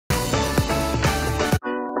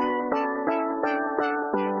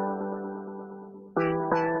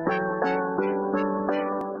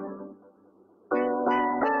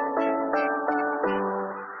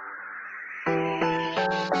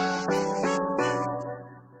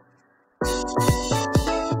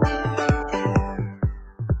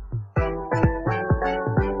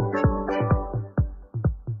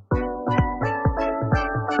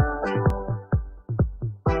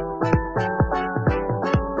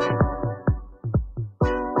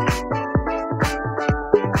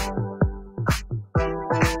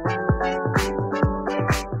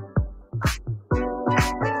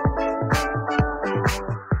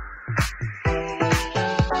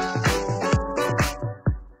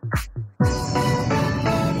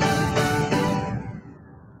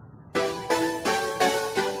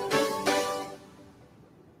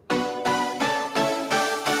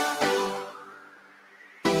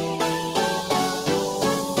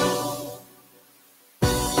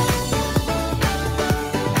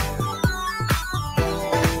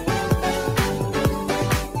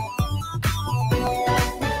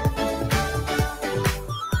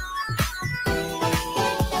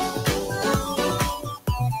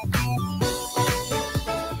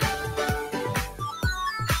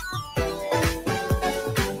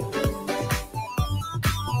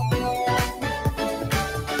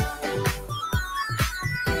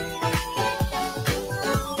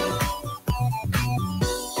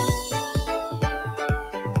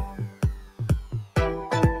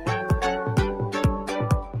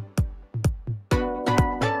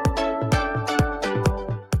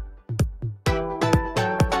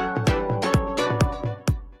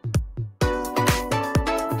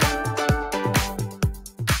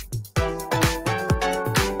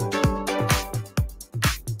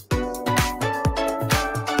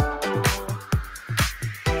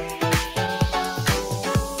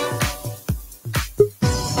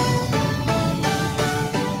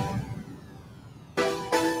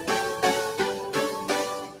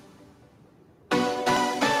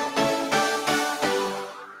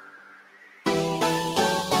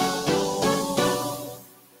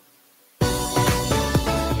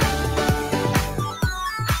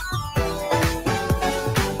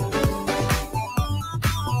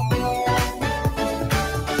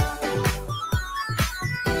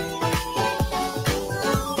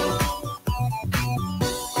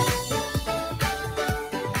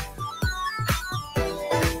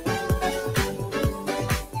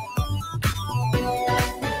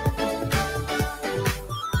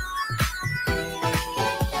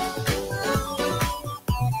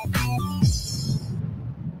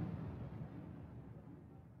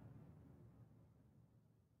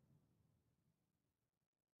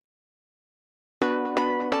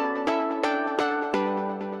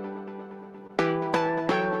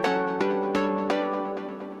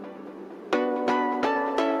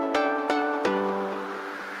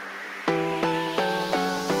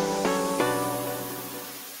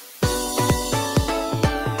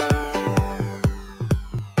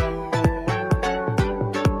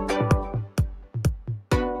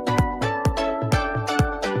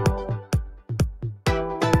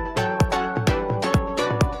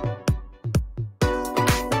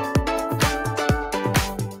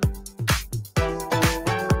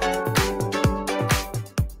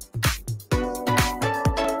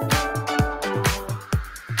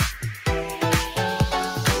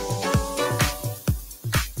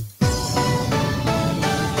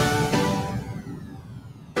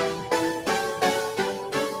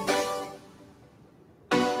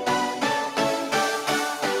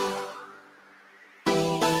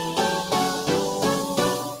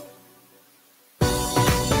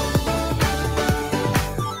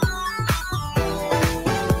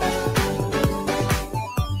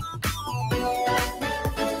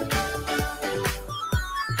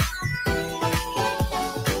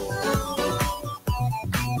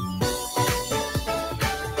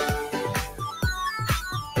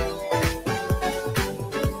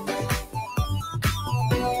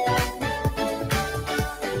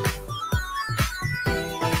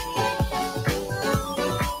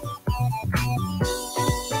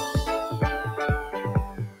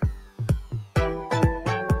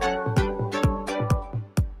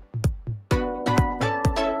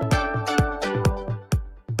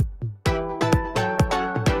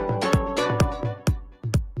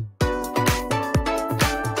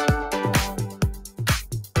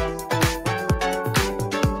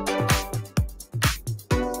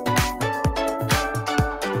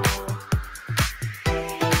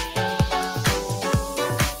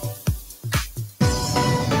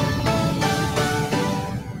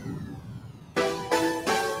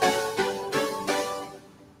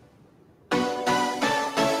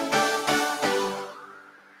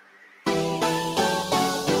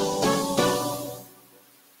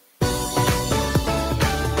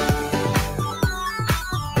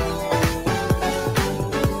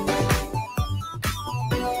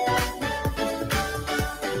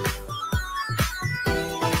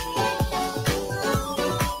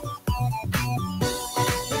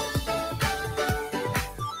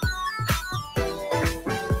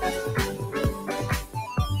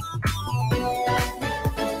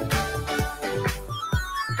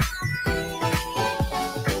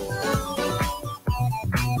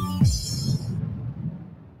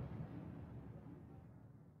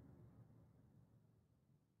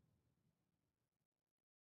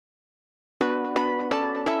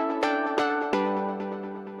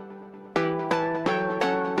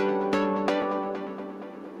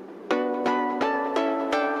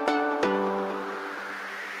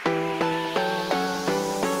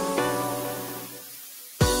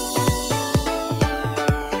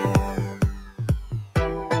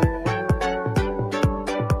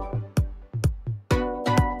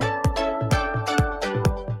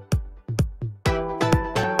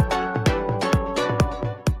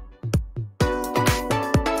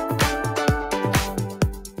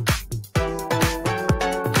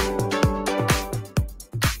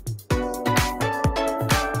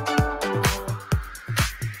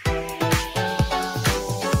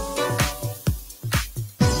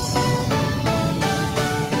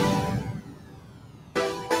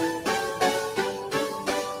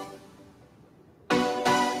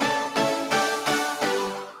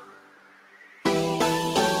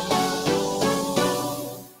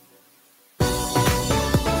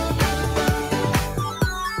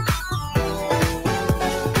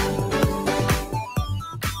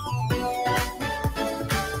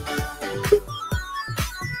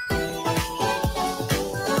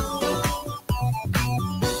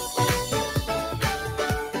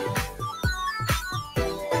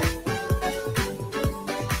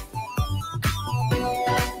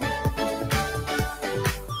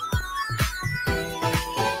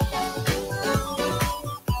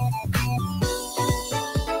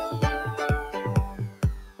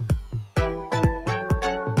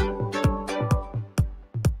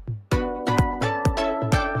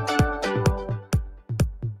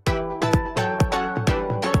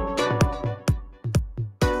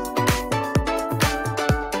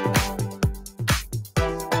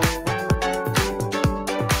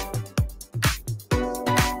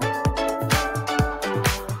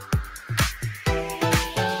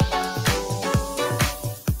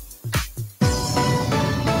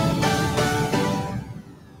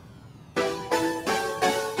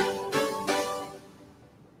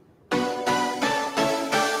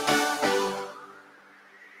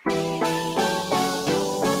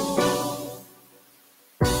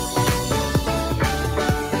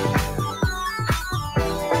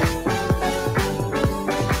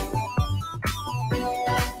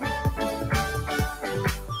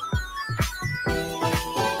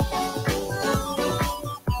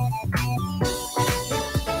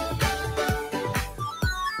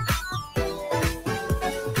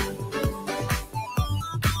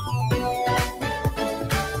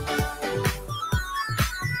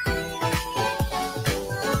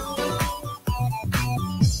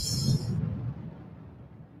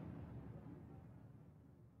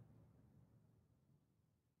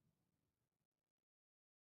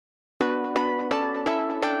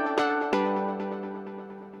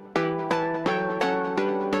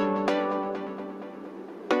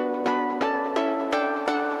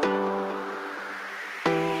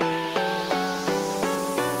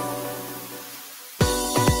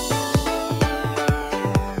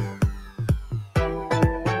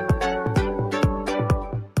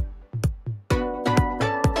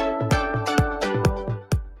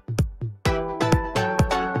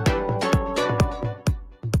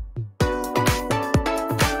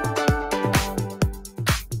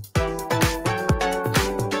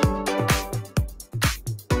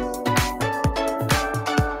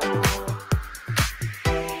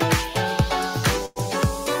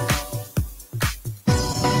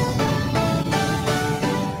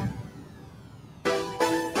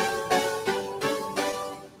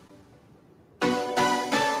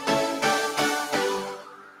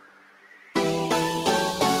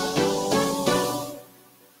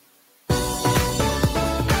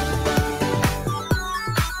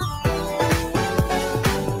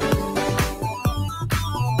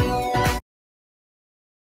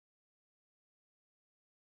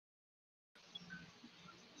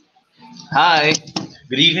Hi!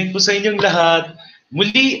 Good evening po sa inyong lahat.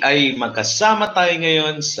 Muli ay magkasama tayo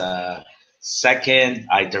ngayon sa second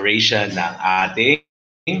iteration ng ating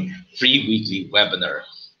free weekly webinar.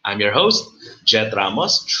 I'm your host, Jet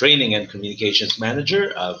Ramos, Training and Communications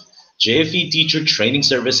Manager of JFE Teacher Training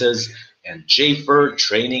Services and JFER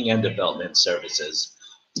Training and Development Services.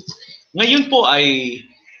 Ngayon po ay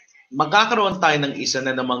magkakaroon tayo ng isa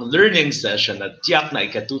na namang learning session na tiyak na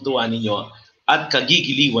ikatutuwa ninyo at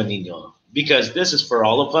kagigiliwan ninyo, because this is for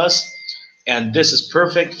all of us and this is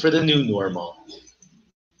perfect for the new normal.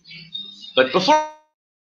 But before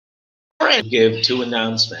I give two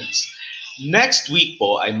announcements, next week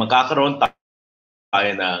po ay magkakaroon tayo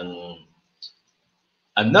ng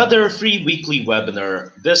another free weekly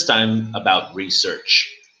webinar, this time about research.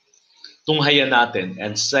 Tunghayan natin.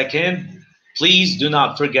 And second, please do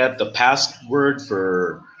not forget the password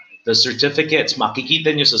for the certificates.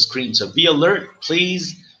 Makikita nyo sa screen. So be alert.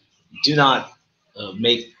 Please do not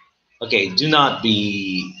do not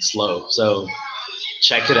be slow. So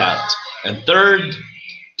check it out. And third,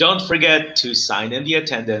 don't forget to sign in the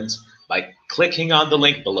attendance by clicking on the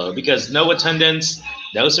link below, because no attendance,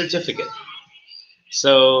 no certificate.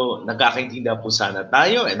 So nagkakaintindihan po sana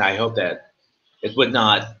tayo, and I hope that it would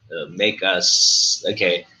not make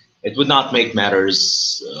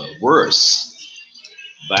matters worse.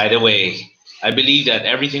 By the way, I believe that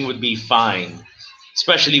everything would be fine,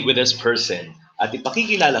 especially with this person. At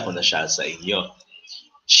ipakikilala ko na siya sa inyo.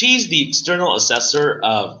 She's the external assessor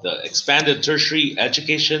of the Expanded Tertiary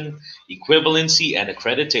Education Equivalency and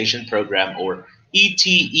Accreditation Program, or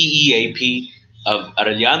ETEEAP, of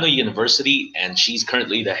Arellano University, and she's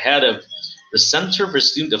currently the head of the Center for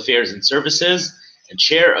Student Affairs and Services and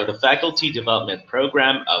chair of the Faculty Development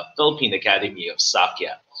Program of Philippine Academy of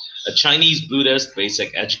Sakya, a Chinese Buddhist basic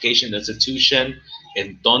education institution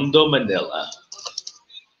in Tondo, Manila.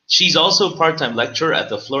 She's also a part-time lecturer at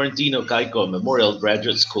the Florentino Caico Memorial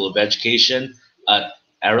Graduate School of Education at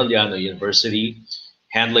Arellano University,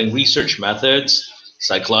 handling research methods,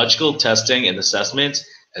 psychological testing and assessment,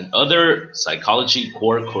 and other psychology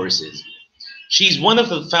core courses. She's one of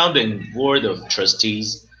the founding board of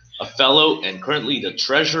trustees, a fellow, and currently the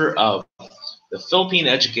treasurer of the Philippine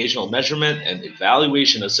Educational Measurement and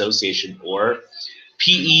Evaluation Association, or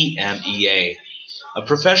PEMEA, a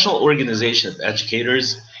professional organization of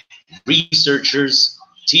educators, researchers,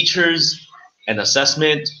 teachers, and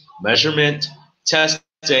assessment, measurement,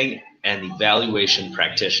 testing, and evaluation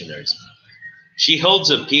practitioners. She holds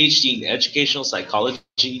a PhD in educational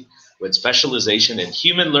psychology with specialization in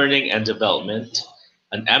human learning and development,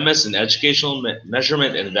 an MS in educational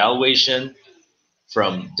measurement and evaluation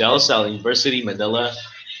from De La Salle University, Manila,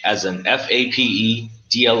 as an FAPE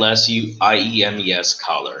DLSU IEMES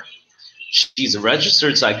scholar. She's a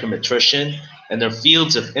registered psychometrician, and her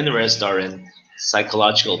fields of interest are in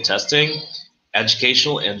psychological testing,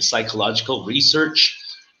 educational and psychological research,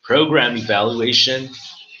 program evaluation,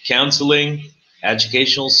 counseling,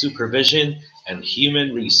 educational supervision, and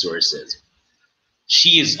human resources.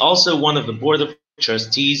 She is also one of the board of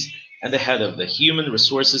trustees and the head of the human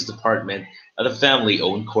resources department of the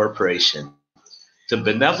family-owned corporation, the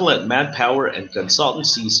Benevolent Manpower and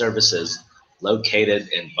Consultancy Services, located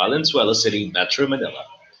in Valenzuela City, Metro Manila.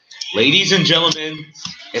 Ladies and gentlemen,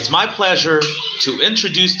 it's my pleasure to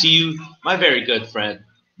introduce to you my very good friend,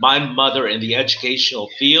 my mother in the educational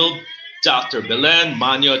field, Dr. Belen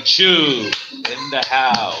Manyo Chu, in the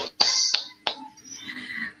house.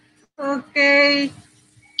 Okay.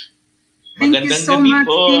 Thank you so much,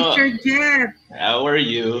 Teacher Jeff. How are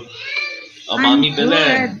you? Mommy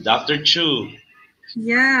Belen, Dr. Chu.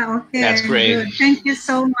 Yeah, okay. That's great. Good. Thank you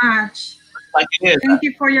so much. Thank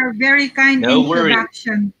you for your very kind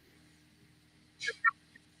introduction.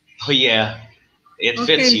 Oh yeah, it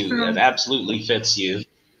fits you. So, it absolutely fits you.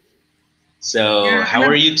 So yeah, how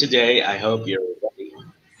are you today? I hope you're ready.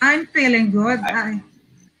 I'm feeling good.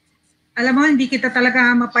 Alam mo, hindi kita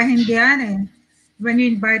talaga mapahindihan eh. When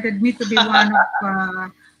you invited me to be one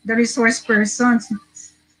of the resource persons,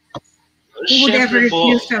 who would ever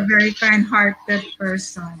refuse a very kind-hearted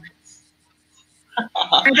person?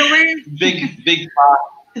 By the way, big.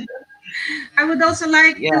 I would also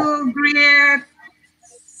like to greet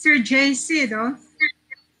Sir JC, no?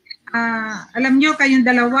 Alam nyo, kayong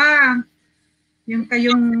dalawa,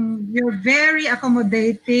 you're very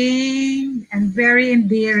accommodating and very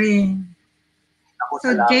endearing.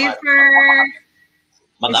 So JFER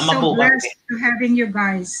is so blessed to having you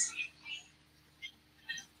guys.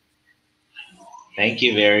 Thank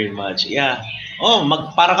you very much. Yeah. Oh,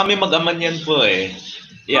 para kami mag-aman yan po eh.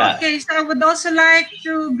 Yeah. Okay, so I would also like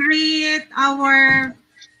to greet our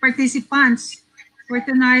participants for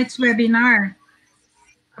tonight's webinar.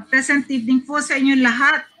 A pleasant evening po sa inyong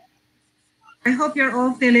lahat. I hope you're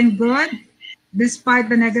all feeling good despite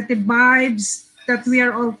the negative vibes that we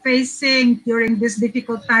are all facing during this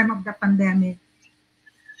difficult time of the pandemic.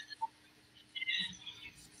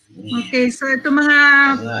 Okay, so ito mga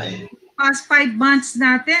past 5 months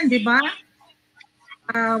natin, di ba?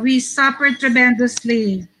 We suffered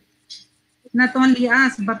tremendously. Not only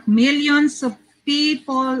us, but millions of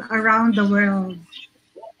people around the world.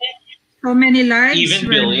 So many lives Even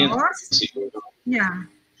were billions. lost. Yeah,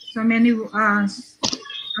 so many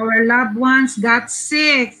our loved ones got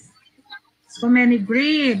sick. So many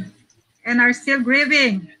grieved and are still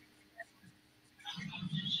grieving.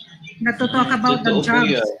 Not to talk about the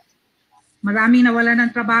jobs. Maraming nawala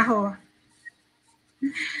ng trabaho.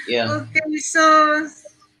 Yeah. Okay, so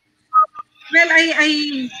well,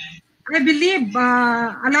 I believe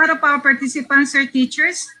a lot of our participants are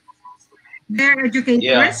teachers. They're educators.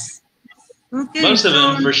 Yeah. Okay, most of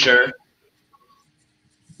them for sure.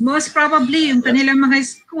 Most probably, yung kanilang mga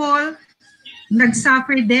school,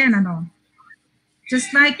 nag-suffer din, ano.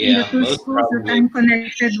 Just like in the two schools that I'm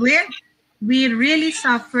connected with, we really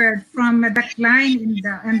suffered from a decline in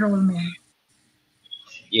the enrollment.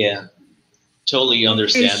 Yeah, totally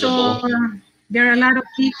understandable. Okay, so there are a lot of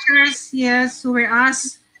teachers, yes, who were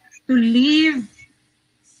asked to leave,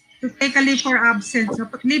 to take a leave for absence, so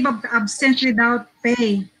leave of absence without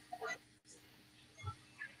pay.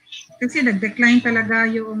 Kasi nag-decline talaga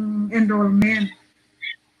yung enrollment.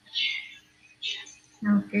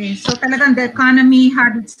 Okay, so talagang the economy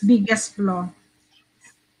had its biggest flaw.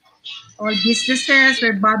 All businesses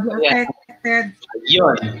were badly affected.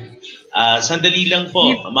 Yun. Sandali lang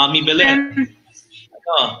po, Mami Belen.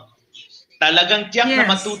 Talagang tiyak na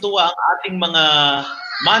matutuwa ang ating mga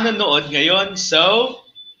manonood ngayon. So,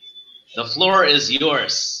 the floor is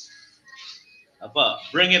yours. Apa,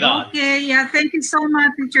 bring it on. Okay, yeah, thank you so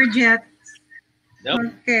much, Teacher Jet.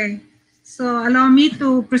 Okay, so allow me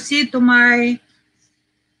to proceed to my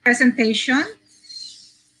presentation.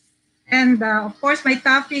 And of course, my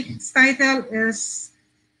topic's title is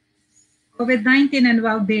COVID-19 and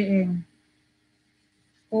Well-Being,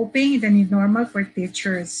 Coping in the New Normal for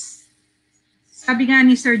Teachers. Sabi nga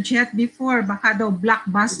ni Sir Jet before, baka daw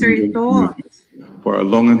blockbuster ito. For a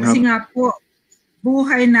long and Kasi nga po,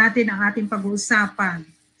 buhay natin ang ating pag-uusapan.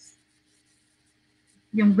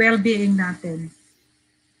 Yung well-being natin.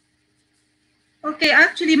 Okay,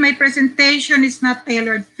 actually, my presentation is not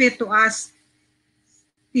tailored fit to us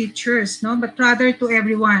teachers, no, but rather to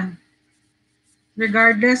everyone,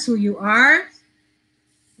 regardless who you are,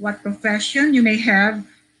 what profession you may have,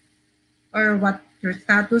 or what your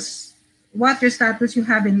status you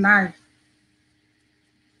have in life.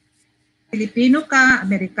 Filipino ka,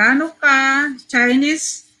 Amerikano ka,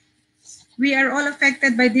 Chinese, we are all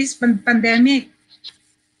affected by this pandemic.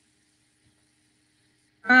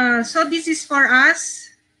 So this is for us,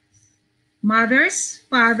 mothers,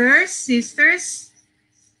 fathers, sisters.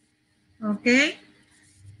 Okay.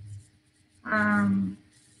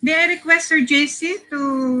 May I request Sir JC to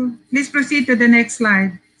please proceed to the next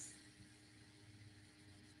slide.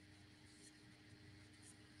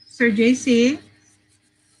 Sir JC.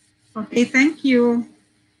 Okay, thank you.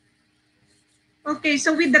 Okay,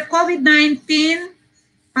 so with the COVID-19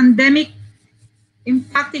 pandemic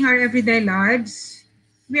impacting our everyday lives,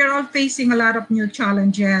 we are all facing a lot of new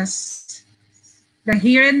challenges. The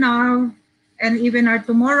here and now, and even our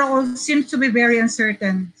tomorrow all seems to be very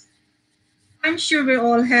uncertain. I'm sure we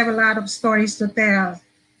all have a lot of stories to tell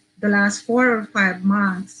the last 4 or 5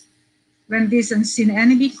 months when this unseen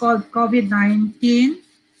enemy called COVID-19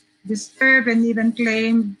 disturbed and even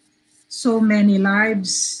claimed so many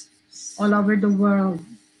lives all over the world.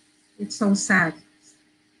 It's so sad.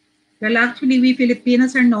 Well, actually, we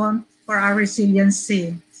Filipinos are known for our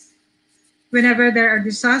resiliency. Whenever there are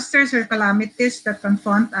disasters or calamities that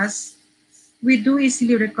confront us, we do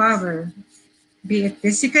easily recover, be it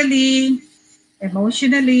physically,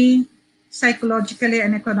 emotionally, psychologically,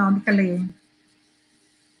 and economically.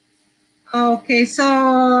 Okay, so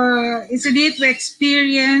isn't it we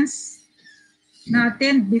experience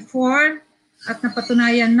natin before at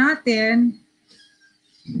napatunayan natin,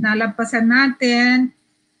 nalampasan natin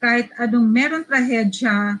kahit anong meron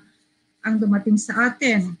trahedya ang dumating sa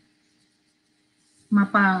atin.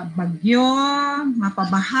 Mapabagyo,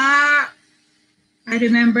 mapabaha. I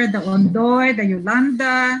remember the Ondoy, the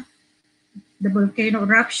Yolanda, the volcano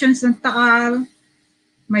eruptions ng Taal,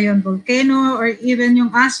 Mayon volcano, or even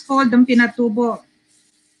yung asphalt ng Pinatubo.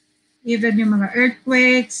 Even yung mga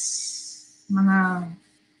earthquakes, mga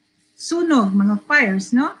sunog, mga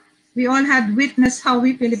fires, no? We all had witnessed how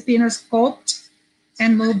we Filipinos coped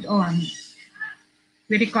and moved on.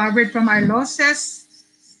 We recovered from our losses,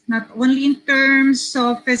 not only in terms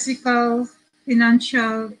of physical,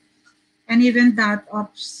 financial, and even that of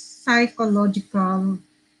psychological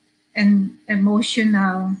and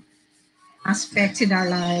emotional aspects in our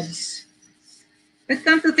lives. But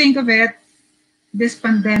come to think of it, this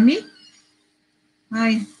pandemic,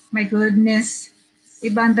 ay, my goodness,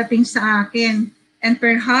 iba ang dating sa akin. And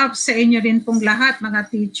perhaps sa inyo rin pong lahat, mga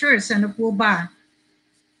teachers, ano po ba?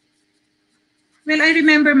 Well, I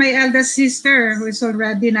remember my eldest sister who is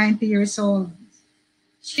already 90 years old.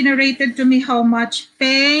 She narrated to me how much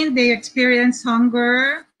pain they experienced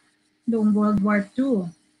hunger during World War II.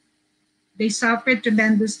 They suffered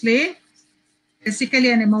tremendously,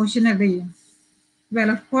 physically and emotionally. Well,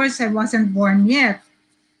 of course, I wasn't born yet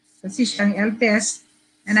kasi siya ang eldest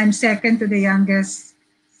and I'm second to the youngest.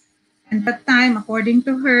 And that time, according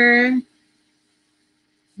to her,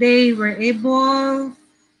 they were able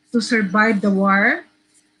to survive the war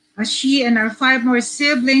as she and our 5 more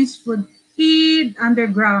siblings would hid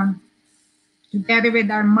underground together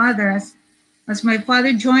with our mothers as my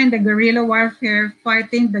father joined the guerrilla warfare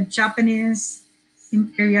fighting the Japanese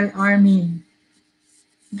Imperial Army.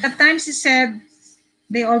 That time she said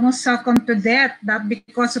they almost succumbed to death, not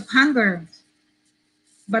because of hunger,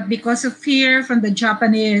 but because of fear from the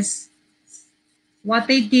Japanese.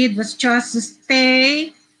 What they did was just to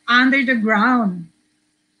stay under the ground.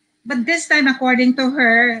 But this time, according to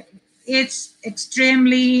her, it's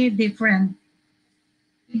extremely different.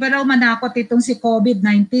 Iba raw manakot itong si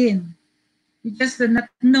COVID-19. You just do not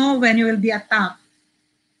know when you will be attacked.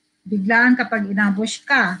 Biglaan kapag inabush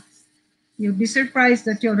ka, you'll be surprised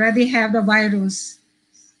that you already have the virus.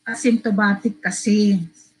 Asymptomatic kasi.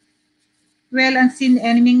 Well, unseen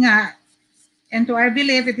enemy nga. And to our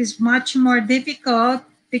belief, it is much more difficult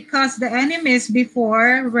because the enemies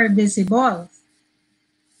before were visible.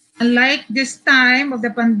 Unlike this time of the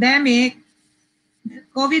pandemic, the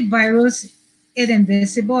COVID virus is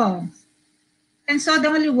invisible. And so the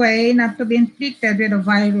only way not to be inflicted with the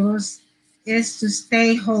virus is to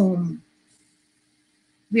stay home.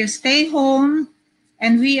 We stay home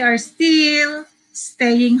and we are still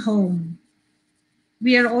staying home.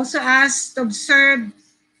 We are also asked to observe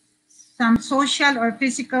some social or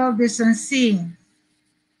physical distancing.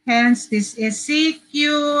 Hence, this is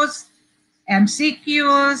CQs,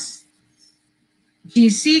 MCQs,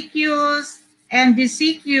 GCQs, and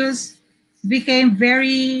DCQs became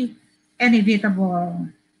very inevitable.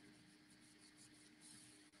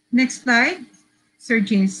 Next slide, Sir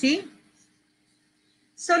JC.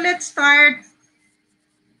 So let's start.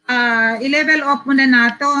 I-level up muna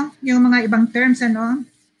nato yung mga ibang terms, ano?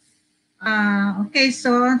 Okay,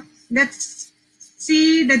 so let's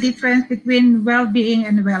see the difference between well-being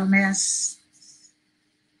and wellness.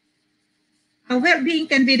 Well-being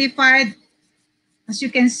can be defined, as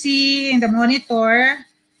you can see in the monitor,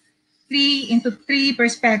 into three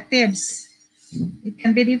perspectives. It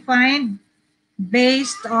can be defined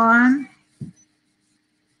based on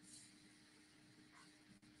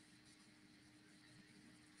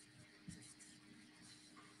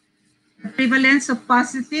the prevalence of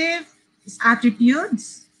positive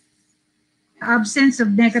attributes, the absence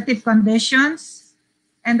of negative conditions,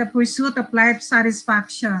 and the pursuit of life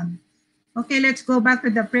satisfaction. Okay, let's go back to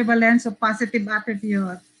the prevalence of positive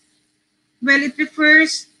attribute. Well, it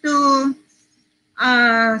refers to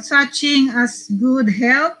such as good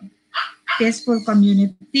health, peaceful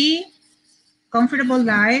community, comfortable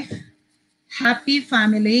life, happy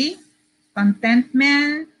family,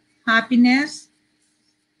 contentment, happiness,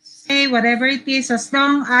 say whatever it is, as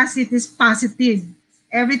long as it is positive.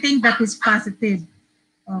 Everything that is positive.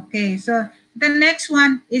 Okay, so the next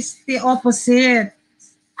one is the opposite.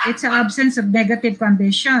 It's the absence of negative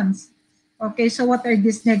conditions. Okay, so what are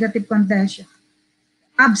these negative conditions?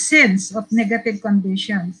 Absence of negative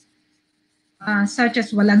conditions. Such as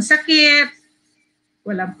walang sakit,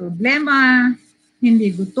 walang problema, hindi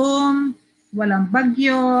gutom, walang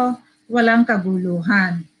bagyo, walang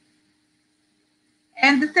kaguluhan.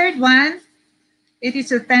 And the third one, it is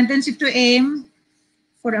a tendency to aim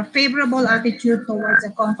for a favorable attitude towards a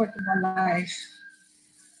comfortable life.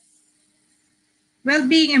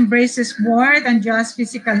 Well-being embraces more than just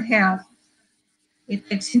physical health. It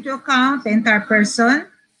takes into account the entire person,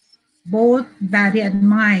 both body and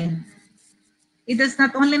mind. It does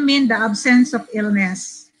not only mean the absence of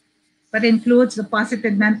illness, but includes the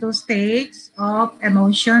positive mental states of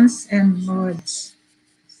emotions and moods.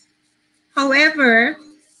 However,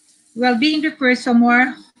 well-being refers to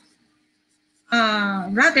more,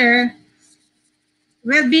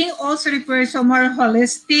 well-being also refers to more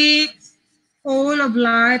holistic, whole of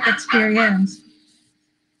life experience.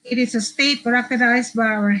 It is a state characterized by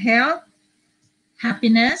our health,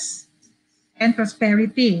 happiness, and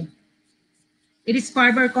prosperity. It is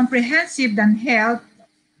far more comprehensive than health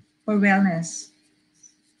or wellness.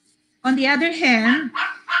 On the other hand,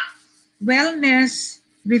 wellness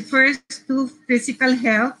refers to physical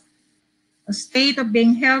health, a state of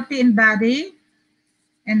being healthy in body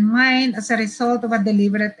and mind as a result of a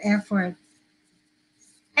deliberate effort.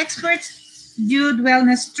 Experts viewed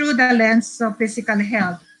wellness through the lens of physical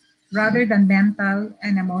health rather than mental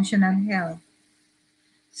and emotional health.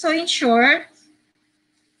 So, in short,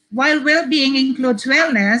 while well being includes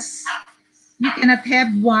wellness, you cannot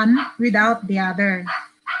have one without the other.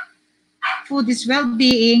 Food is well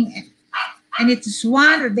being, and it is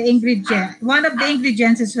one of the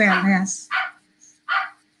ingredients is wellness.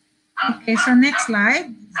 Okay, so next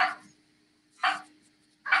slide.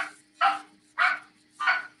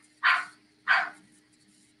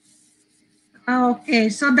 Okay,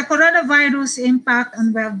 so the coronavirus impact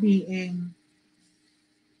on well-being.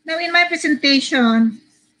 Now, in my presentation,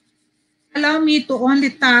 allow me to only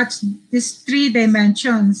touch these three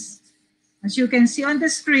dimensions. As you can see on the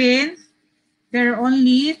screen, there are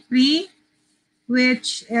only three,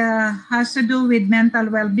 which has to do with mental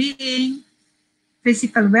well-being,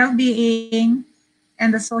 physical well-being,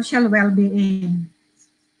 and the social well-being.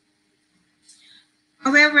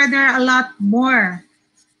 However, there are a lot more.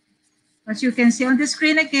 As you can see on the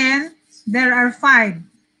screen again, there are five,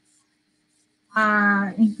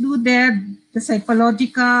 included the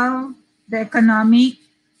psychological, the economic,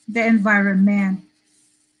 the environment.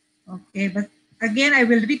 Okay, but again, I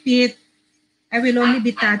will repeat, I will only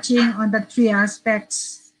be touching on the three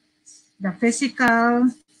aspects: the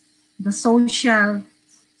physical, the social,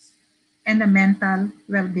 and the mental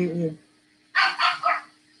well-being.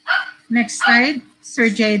 Next slide, Sir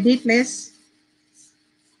JD, please.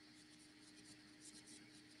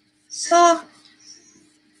 So,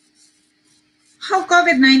 how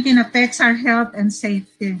COVID-19 affects our health and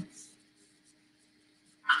safety?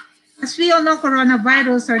 As we all know,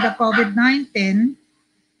 coronavirus or the COVID-19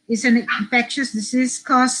 is an infectious disease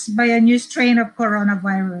caused by a new strain of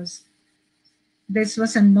coronavirus. This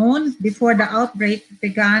was unknown before the outbreak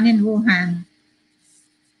began in Wuhan.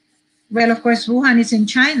 Well, of course, Wuhan is in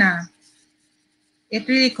China. It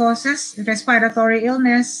really causes respiratory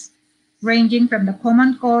illness, ranging from the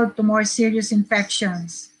common cold to more serious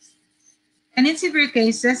infections. And in severe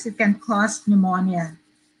cases, it can cause pneumonia,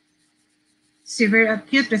 severe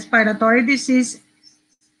acute respiratory disease,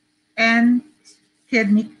 and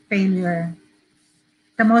kidney failure.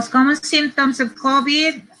 The most common symptoms of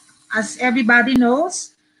COVID, as everybody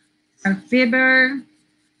knows, are fever,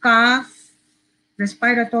 cough,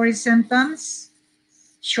 respiratory symptoms,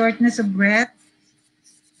 shortness of breath,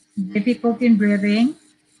 difficulty in breathing,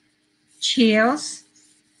 chills,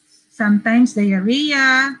 sometimes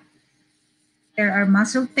diarrhea, there are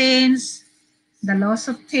muscle pains, the loss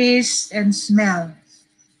of taste and smell.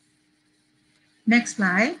 Next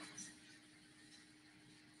slide.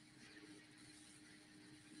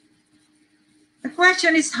 The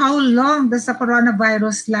question is, how long does the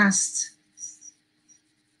coronavirus last?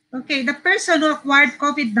 Okay, the person who acquired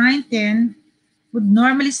COVID-19 would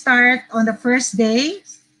normally start on the first day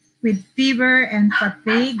with fever and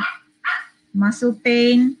fatigue, muscle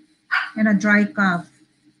pain, and a dry cough.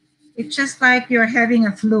 It's just like you're having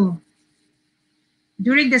a flu.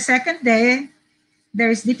 During the second day, there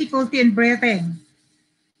is difficulty in breathing.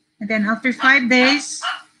 And then after 5 days,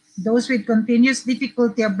 those with continuous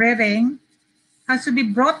difficulty of breathing has to be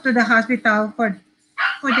brought to the hospital for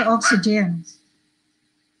the oxygen.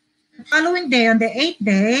 The following day, on the 8th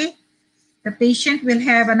day, the patient will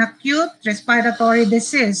have an acute respiratory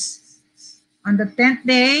disease. On the 10th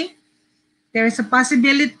day, there is a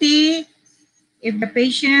possibility if the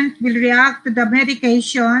patient will react to the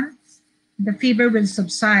medication, the fever will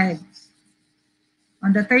subside.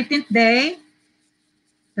 On the 13th day,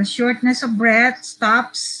 the shortness of breath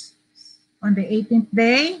stops. On the 18th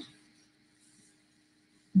day,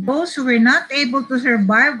 those who were not able to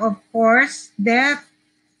survive, of course, death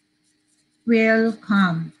will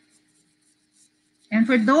come. And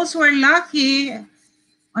for those who are lucky,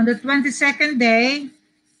 on the 22nd day,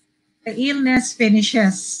 the illness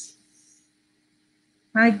finishes.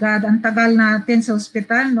 My God, ang tagal natin sa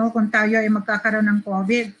ospital, no? Kung tayo ay magkakaroon ng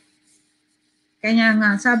COVID. Kaya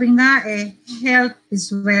nga, sabi nga health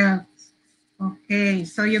is wealth. Okay,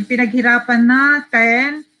 so yung pinaghirapan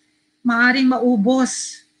natin, maaring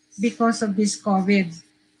maubos because of this COVID.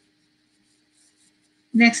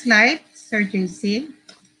 Next slide, Sir JC.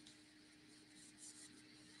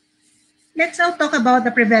 Let's now talk about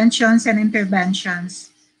the preventions and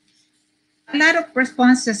interventions. A lot of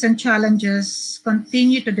responses and challenges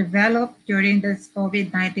continue to develop during this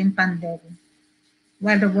COVID-19 pandemic.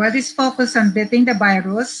 While the world is focused on beating the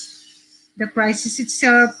virus, the crisis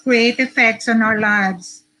itself creates effects on our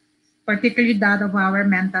lives, particularly that of our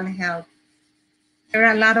mental health. There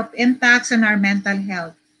are a lot of impacts on our mental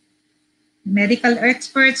health. Medical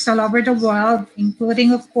experts all over the world,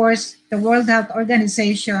 including, of course, the World Health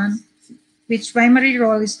Organization, which primary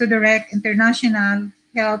role is to direct international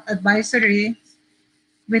health advisory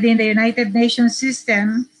within the United Nations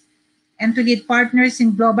system and to lead partners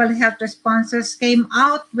in global health responses, came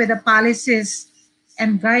out with the policies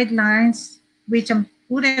and guidelines, which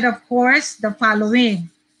included, of course, the following.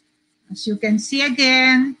 As you can see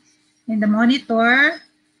again in the monitor,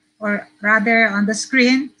 or rather on the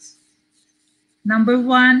screen, number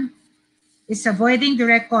 1 is avoiding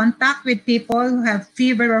direct contact with people who have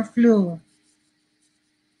fever or flu.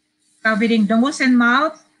 Covering nose and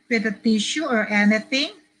mouth with a tissue or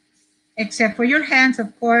anything, except for your hands, of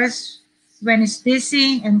course, when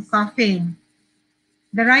sneezing and coughing.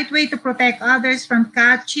 The right way to protect others from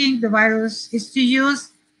catching the virus is to use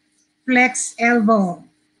flex elbow.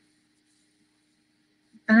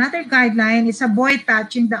 Another guideline is avoid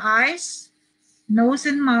touching the eyes, nose,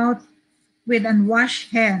 and mouth with unwashed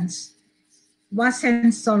hands. Wash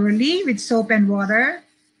hands thoroughly with soap and water.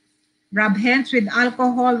 Rub hands with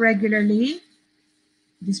alcohol regularly.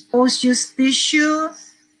 Dispose used tissue,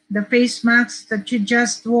 the face masks that you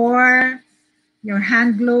just wore, your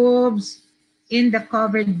hand gloves in the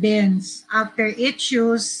covered bins after each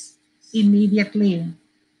use immediately.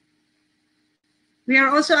 We are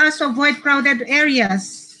also asked to avoid crowded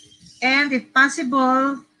areas and, if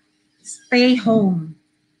possible, stay home.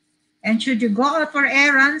 And should you go out for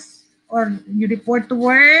errands or you report to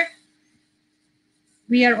work,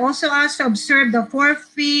 we are also asked to observe the 4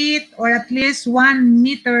 feet or at least 1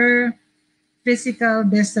 meter physical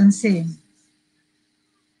distancing.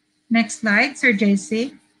 Next slide, Sir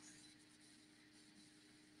JC.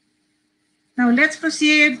 Now let's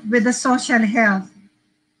proceed with the social health.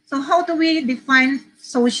 So how do we define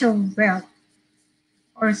social wealth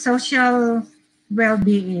or social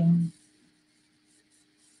well-being?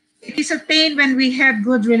 It is attained when we have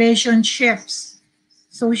good relationships,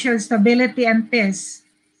 social stability, and peace.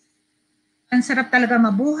 Ang sarap talaga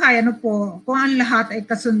mabuhay, kung ang lahat ay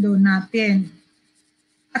kasundo natin.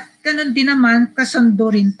 At ganun din naman,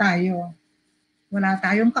 kasundo rin tayo. Wala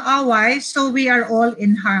tayong kaaway, so we are all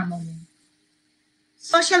in harmony.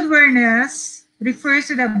 Social awareness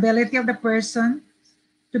refers to the ability of the person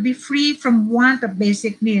to be free from want of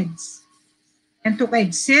basic needs and to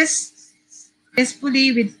coexist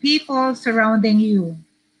peacefully with people surrounding you.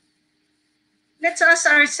 Let's ask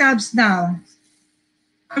ourselves now,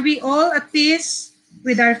 are we all at peace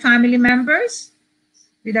with our family members,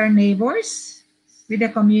 with our neighbors, with the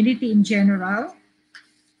community in general?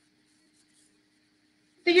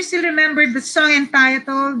 Do you still remember the song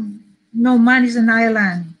entitled No Man is an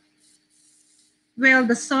Island? Well,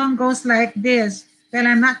 the song goes like this. Well,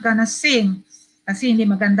 I'm not gonna sing kasi hindi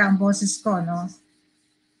maganda ang boses ko, no?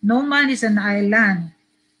 No man is an island.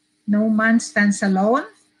 No man stands alone.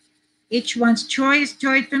 Each one's joy is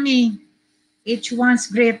joy to me. Each one's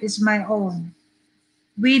grief is my own.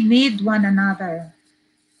 We need one another.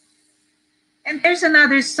 And there's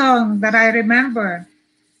another song that I remember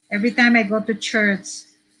every time I go to church,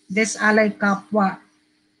 this Alay Kapwa,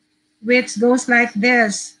 which goes like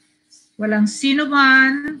this. Walang sino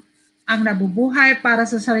man ang nabubuhay para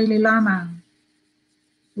sa sarili lamang.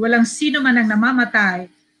 Walang sino man ang namamatay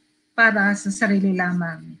para sa sarili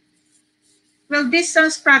lamang. Well, these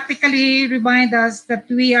songs practically remind us that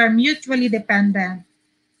we are mutually dependent.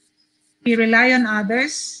 We rely on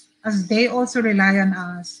others as they also rely on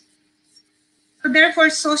us. So therefore,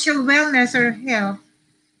 social wellness or health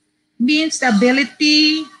means the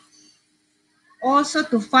ability also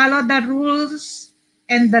to follow the rules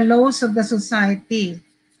and the laws of the society.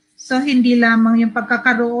 So hindi lamang yung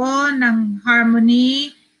pagkakaroon ng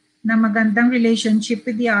harmony, na magandang relationship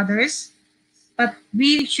with the others, but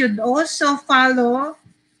we should also follow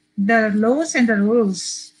the laws and the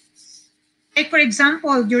rules. Like for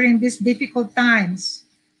example, during these difficult times,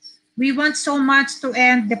 we want so much to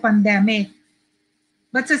end the pandemic.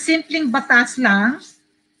 But sa simpleng batas lang,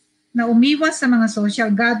 na umiwas sa mga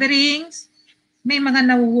social gatherings, may mga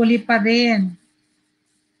nahuhuli pa rin.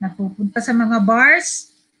 Nagpupunta sa mga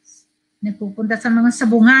bars, nagpupunta sa mga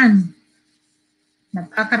sabungan,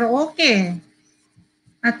 nagkakaraoke,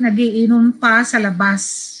 at nagiinom pa sa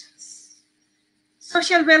labas.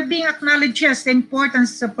 Social well-being acknowledges the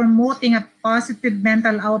importance of promoting a positive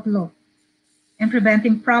mental outlook and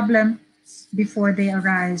preventing problems before they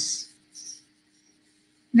arise.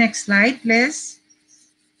 Next slide, please.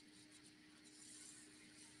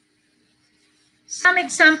 Some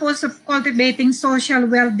examples of cultivating social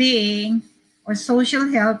well-being or social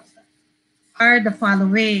health are the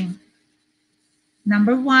following.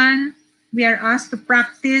 Number one, we are asked to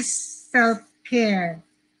practice self-care.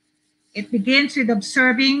 It begins with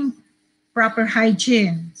observing proper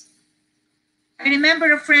hygiene. I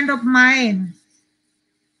remember a friend of mine.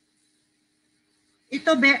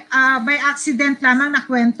 Ito by accident lamang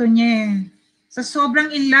nakwento niya. Sa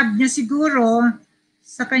sobrang in love niya siguro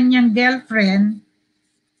sa kanyang girlfriend,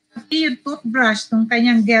 pati yung toothbrush ng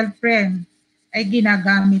kanyang girlfriend ay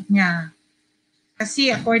ginagamit niya.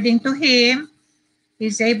 Kasi according to him,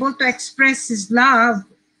 he's able to express his love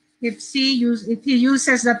if he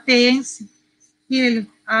uses the things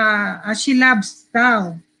she loves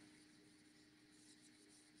daw.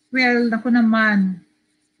 Well, naku naman,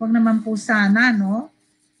 huwag naman po sana, no?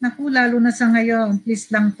 Naku, lalo na sa ngayon,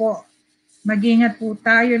 please lang po, mag-ingat po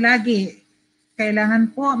tayo lagi.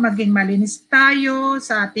 Kailangan po maging malinis tayo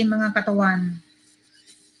sa ating mga katawan.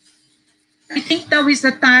 I think now is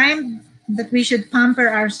the time that we should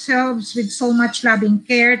pamper ourselves with so much loving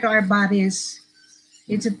care to our bodies.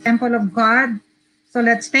 It's a temple of God, so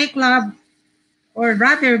let's take love, or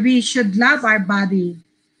rather we should love our body.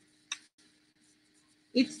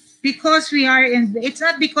 It's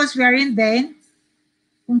not because we are in vain.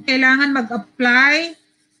 Kung kailangan mag-apply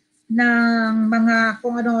ng mga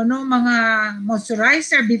kung ano-ano, mga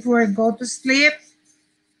moisturizer before we go to sleep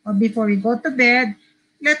or before we go to bed,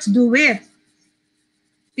 let's do it.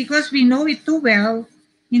 Because we know it too well,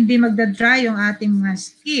 hindi magda-dry yung ating mga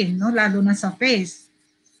skin, no? Lalo na sa face.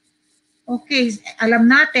 Okay, alam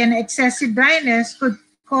natin excessive dryness could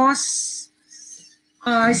cause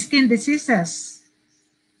skin diseases.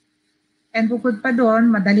 And bukod pa doon,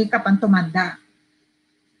 madali ka pang tumanda.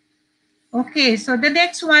 Okay, so the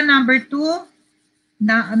next one, number 2,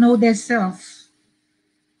 know the self.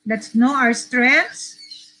 Let's know our strengths,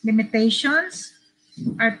 limitations,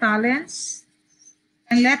 our talents,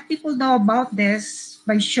 and let people know about this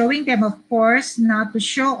by showing them, of course, not to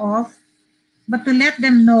show off, but to let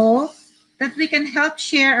them know that we can help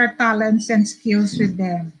share our talents and skills with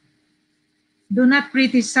them. Do not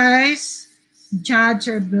criticize, judge,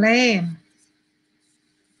 or blame.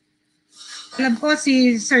 Alam ko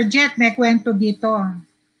si Sir Jet may kwento dito.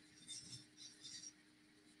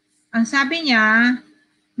 Ang sabi niya,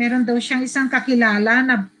 meron daw siyang isang kakilala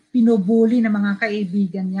na pinubuli ng mga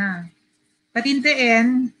kaibigan niya. But in the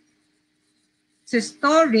end, sa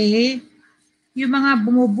story, yung mga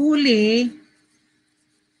bumubuli,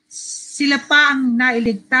 sila pa ang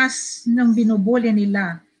nailigtas ng binubuli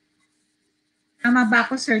nila. Tama ba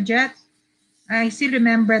ako, Sir Jet? I still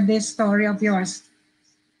remember this story of yours.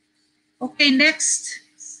 Okay, next,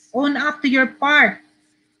 own up to your part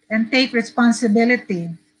and take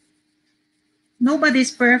responsibility.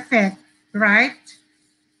 Nobody's perfect, right?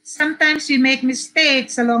 Sometimes we make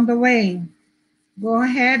mistakes along the way. Go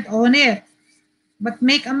ahead, own it, but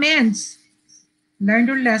make amends. Learn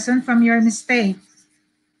your lesson from your mistake.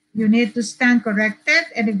 You need to stand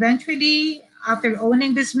corrected, and eventually, after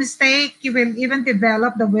owning this mistake, you will even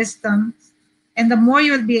develop the wisdom, and the more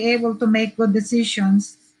you will be able to make good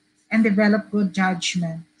decisions and develop good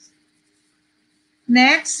judgment.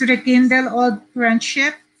 Next, rekindle old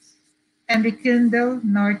friendship and rekindle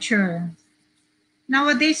nurture.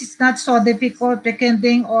 Nowadays, it's not so difficult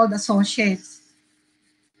rekindling old associates.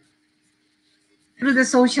 Through the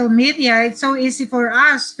social media, it's so easy for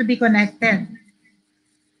us to be connected.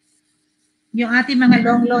 Yung ating mga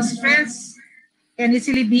long-lost friends can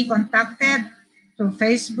easily be contacted through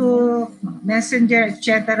Facebook, Messenger,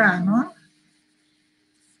 etc. No?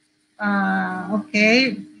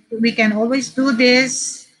 Okay, we can always do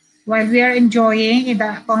this while we are enjoying in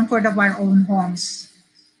the comfort of our own homes.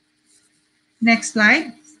 Next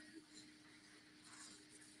slide.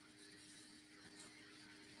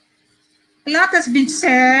 A lot has been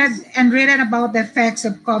said and written about the effects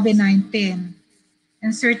of COVID-19.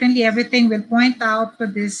 And certainly everything will point out to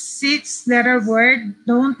this 6-letter word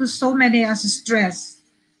known to so many as stress.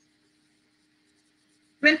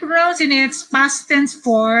 When pronounced in its past tense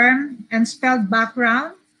form and spelled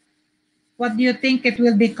background, what do you think it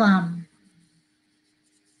will become?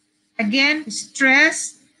 Again,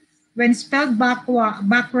 stress, when spelled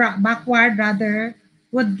backward rather,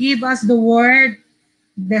 would give us the word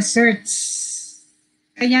desserts.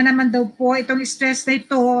 Kaya naman daw po, itong stress na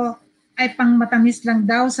ito ay pang matamis lang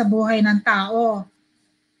daw sa buhay ng tao.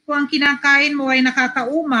 Kung ang kinakain mo ay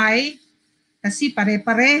nakakaumay, kasi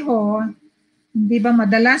pare-pareho, hindi ba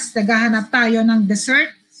madalas naghahanap tayo ng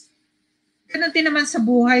dessert? Ganun din naman sa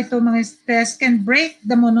buhay to, mga stress can break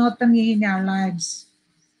the monotony in our lives.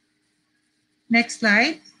 Next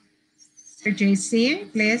slide. Sir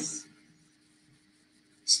JC, please.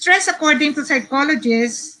 Stress, according to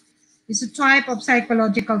psychologists, is a type of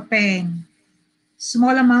psychological pain.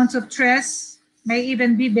 Small amounts of stress may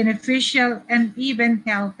even be beneficial and even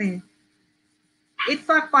healthy. In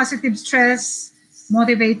fact, positive stress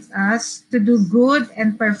motivates us to do good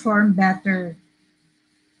and perform better.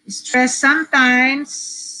 Stress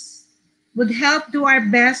sometimes would help do our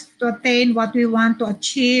best to attain what we want to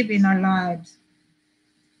achieve in our lives.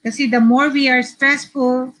 Kasi the more we are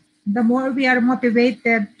stressful, the more we are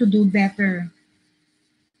motivated to do better.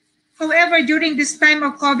 However, during this time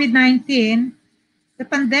of COVID-19, the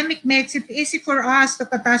pandemic makes it easy for us to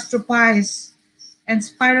catastrophize and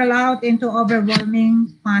spiral out into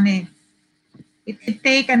overwhelming panic. It can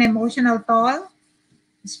take an emotional toll,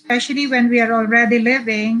 especially when we are already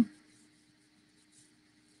living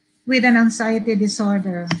with an anxiety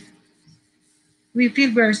disorder. We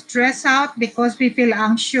feel we're stressed out because we feel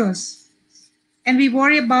anxious, and we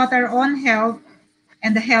worry about our own health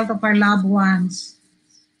and the health of our loved ones.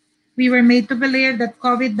 We were made to believe that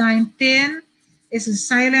COVID-19 is a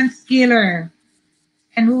silent killer,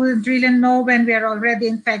 and we will really know when we are already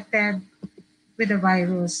infected with the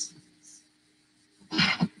virus.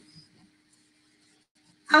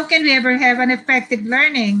 How can we ever have an effective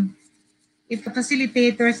learning if the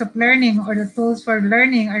facilitators of learning or the tools for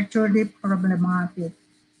learning are truly problematic?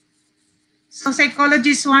 So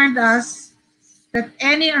psychologists warned us that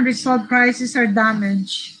any unresolved crisis or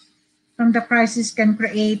damage from the crisis can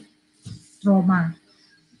create trauma.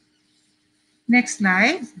 Next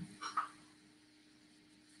slide.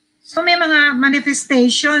 So may mga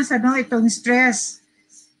manifestations, itong stress.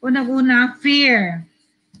 Unang-una, fear.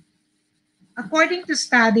 According to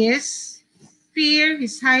studies, fear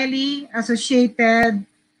is highly associated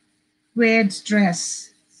with stress.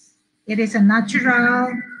 It is a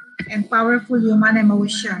natural and powerful human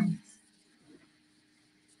emotion.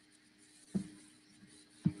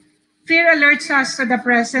 Fear alerts us to the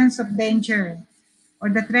presence of danger or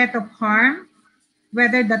the threat of harm,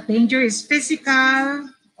 whether that danger is physical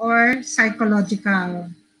or psychological.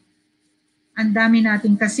 Ang dami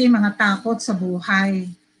natin kasi mga takot sa buhay.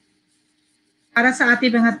 Para sa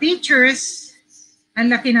ating mga teachers,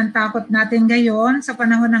 ang laki ng takot natin ngayon sa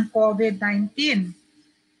panahon ng COVID-19.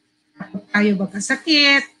 Takot tayo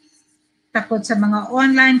magkasakit, takot sa mga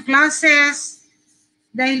online classes,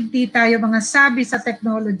 dahil di tayo mga sabi sa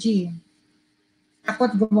technology.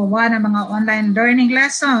 Takot gumawa ng mga online learning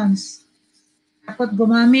lessons. Takot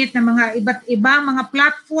gumamit ng mga iba't ibang mga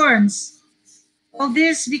platforms. All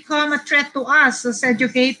this become a threat to us as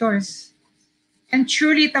educators. And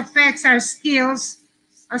truly it affects our skills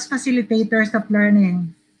as facilitators of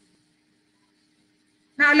learning.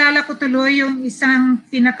 Naalala ko tuloy yung isang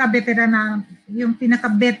pinaka-veteran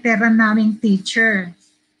naming teacher.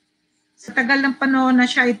 Sa tagal ng panahon na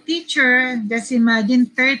siya ay teacher, just imagine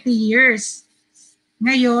 30 years.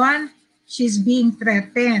 Ngayon, she's being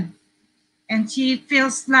threatened. And she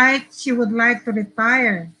feels like she would like to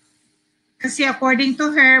retire. Kasi according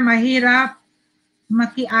to her, mahirap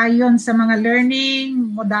makiayon sa mga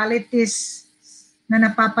learning modalities na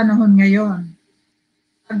napapanahon ngayon.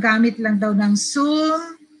 Paggamit lang daw ng Zoom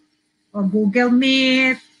o Google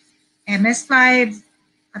Meet, MS5,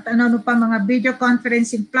 at ano pa mga video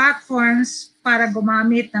conferencing platforms para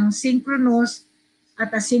gumamit ng synchronous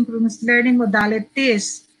at asynchronous learning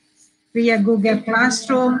modalities via Google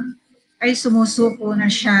Classroom ay sumusuko na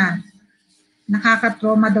siya.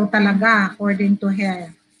 Nakakatrauma daw talaga according to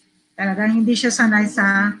her. Talagang hindi siya sanay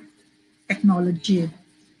sa technology.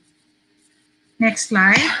 Next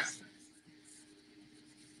slide.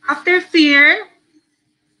 After fear,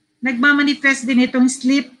 nagmamanifest din itong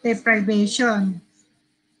sleep deprivation.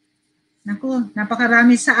 Naku,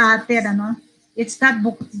 napakarami sa atin, It's not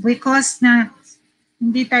because na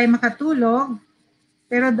hindi tayo makatulog,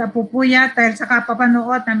 pero napupuyat dahil sa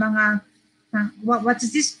kapapanood ng mga, what is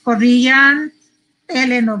this, Korean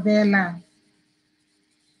telenovela.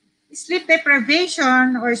 Sleep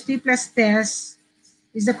deprivation or sleeplessness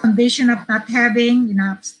is the condition of not having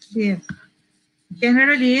enough sleep.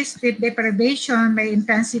 Generally, sleep deprivation may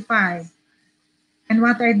intensify. And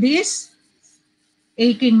what are these?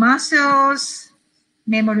 Aching muscles,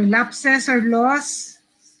 memory lapses or loss,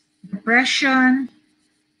 depression,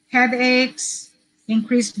 headaches,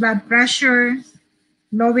 increased blood pressure,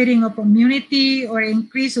 lowering of immunity or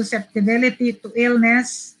increased susceptibility to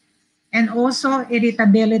illness, and also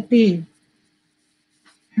irritability.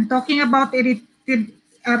 I'm talking about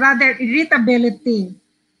irritability.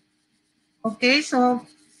 Okay, so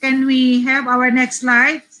Can we have our next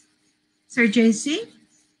slide, Sir JC?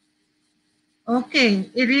 Okay,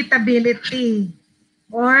 irritability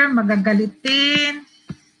or magagalitin,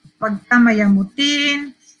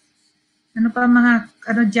 pagtamayamutin, ano pa mga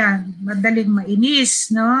ano dyan, madaling mainis,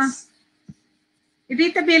 no?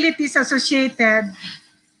 Irritability is associated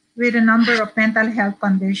with a number of mental health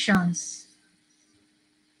conditions.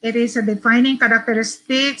 It is a defining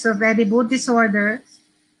characteristics of any mood disorder,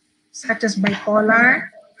 such as bipolar,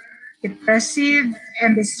 depressive,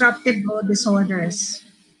 and disruptive mood disorders.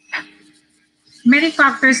 Many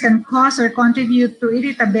factors can cause or contribute to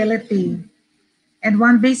irritability, and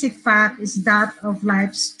one basic fact is that of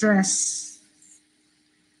life stress.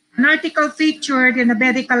 An article featured in the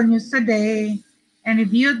Medical News Today and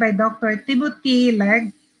reviewed by Dr. Timothy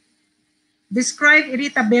Legg described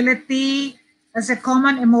irritability as a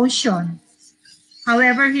common emotion.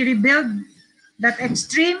 However, he revealed that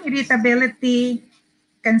extreme irritability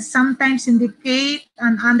can sometimes indicate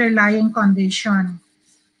an underlying condition,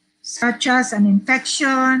 such as an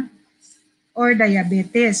infection or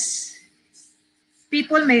diabetes.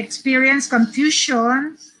 People may experience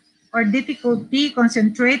confusion or difficulty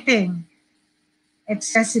concentrating,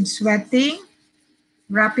 excessive sweating,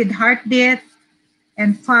 rapid heartbeat,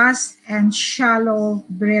 and fast and shallow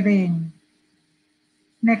breathing.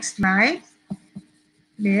 Next slide,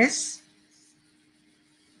 please.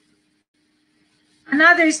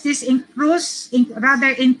 Another is this increased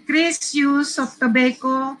use of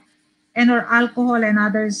tobacco and or alcohol and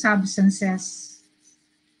other substances.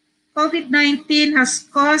 COVID-19 has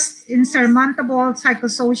caused insurmountable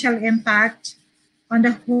psychosocial impact on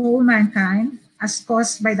the whole mankind as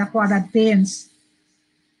caused by the quarantines.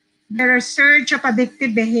 There are surge of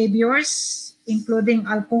addictive behaviors, including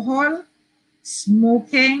alcohol,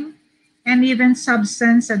 smoking, and even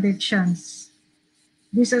substance addictions.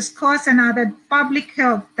 This has caused another public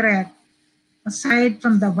health threat aside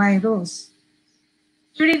from the virus.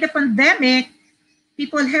 During the pandemic,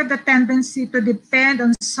 people have the tendency to depend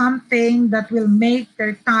on something that will make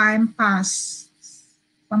their time pass.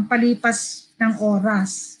 Pampalipas ng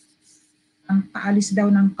oras. Ang paalis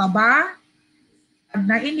daw ng kaba, pag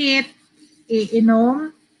nainit,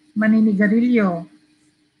 iinom, maninigarilyo.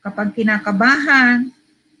 Kapag kinakabahan,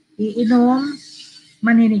 iinom,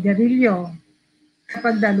 maninigarilyo.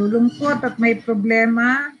 Kapag nalulungkot at may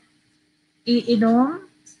problema, iinom,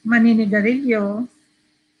 maninigarilyo,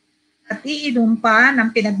 at iinom pa ng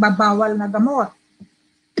pinagbabawal na gamot.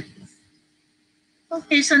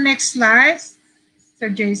 Okay, so next slide, Sir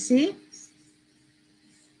JC.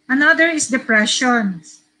 Another is depression.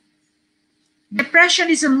 Depression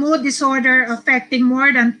is a mood disorder affecting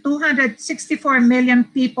more than 264 million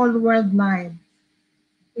people worldwide.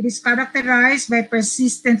 It is characterized by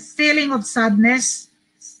persistent feeling of sadness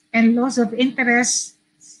and loss of interest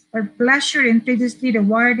or pleasure in previously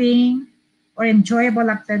rewarding or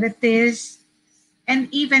enjoyable activities, and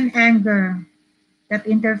even anger that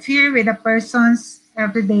interfere with a person's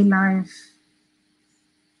everyday life.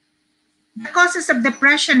 The causes of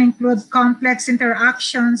depression include complex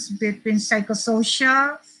interactions between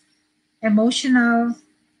psychosocial, emotional,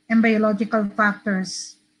 and biological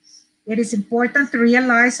factors. It is important to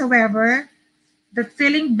realize, however, that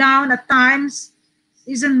feeling down at times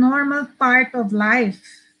is a normal part of life.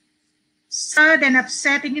 Sad and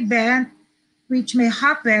upsetting event which may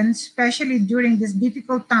happen, especially during this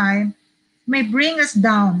difficult time, may bring us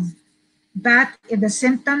down. But if the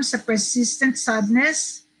symptoms of persistent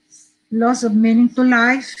sadness, loss of meaning to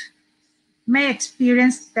life, may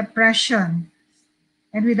experience depression.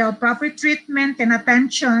 And without proper treatment and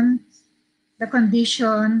attention, the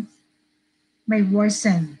condition may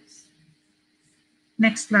worsen.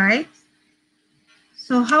 Next slide.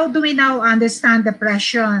 So how do we now understand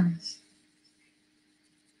depression?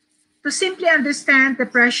 To simply understand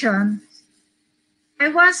depression, I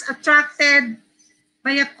was attracted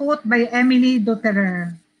by a quote by Emily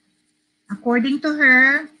Duterer. According to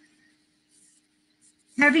her,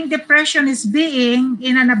 having depression is being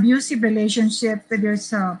in an abusive relationship with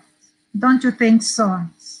yourself. Don't you think so?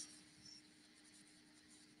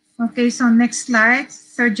 Okay, so next slide,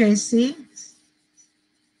 Sir JC.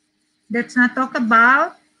 Let's not talk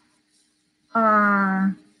about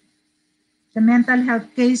the mental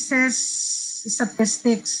health cases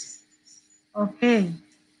statistics. Okay.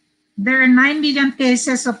 There are 9 million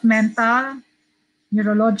cases of mental,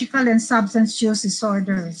 neurological, and substance use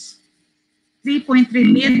disorders. 3.3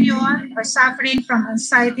 million are suffering from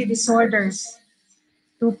anxiety disorders.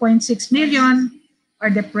 2.6 million are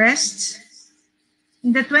depressed.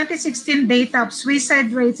 In the 2016 data of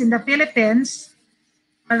suicide rates in the Philippines,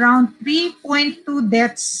 around 3.2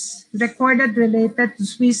 deaths recorded related to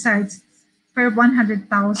suicides per 100,000.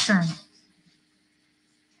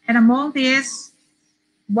 And among these,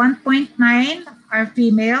 1.9 are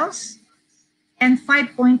females and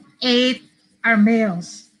 5.8 are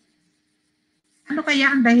males. Ano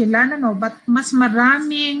kaya ang dahilan? Ba't mas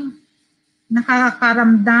maraming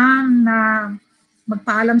nakakaramdam na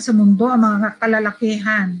magpaalam sa mundo ang mga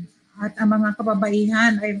kalalakihan at ang mga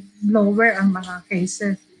kababaihan ay lower ang mga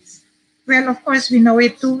cases? Well, of course, we know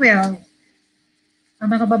it too well. Ang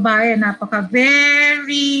mga babae,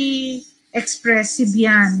 very expressive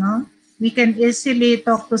yan, no? We can easily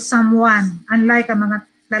talk to someone. Unlike ang mga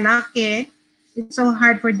lalaki, it's so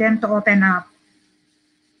hard for them to open up.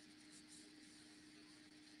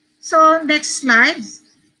 So, next slide.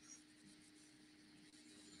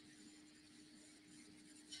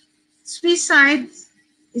 Suicide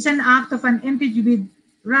is an act of an individual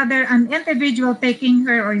taking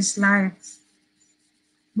her or his life.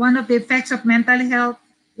 One of the effects of mental health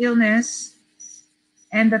illness,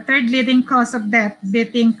 and the third leading cause of death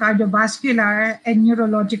being cardiovascular and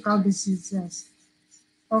neurological diseases.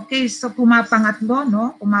 Okay, so pumapangatlo,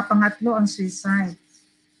 no? Pumapangatlo ang suicide.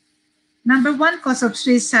 Number one cause of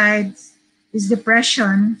suicide is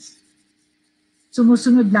depression.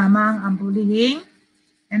 Sumusunod lamang ang bullying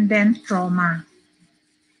and then trauma.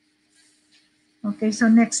 Okay, so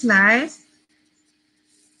next slide.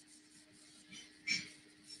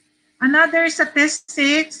 Another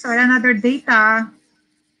statistics or another data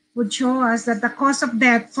would show us that the cause of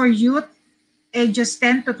death for youth ages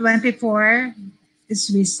 10 to 24 is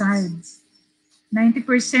suicide.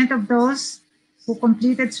 90% of those who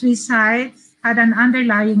completed suicide had an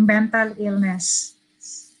underlying mental illness.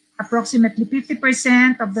 Approximately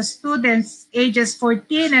 50% of the students ages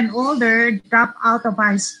 14 and older drop out of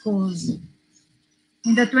high school.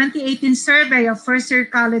 In the 2018 survey of first-year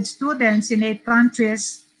college students in 8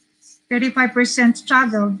 countries, 35%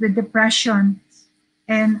 struggled with depression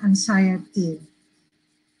and anxiety.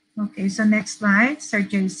 Okay, so next slide, Sir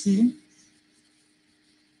JC.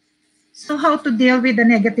 So how to deal with the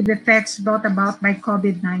negative effects brought about by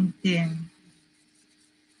COVID-19?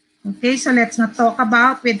 Okay, so let's not talk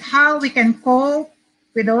about with how we can cope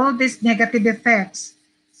with all these negative effects.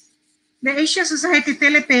 The Asia Society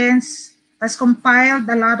Philippines has compiled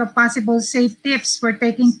a lot of possible safe tips for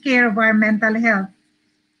taking care of our mental health.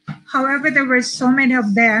 However, there were so many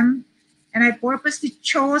of them, and I purposely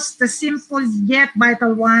chose the simple yet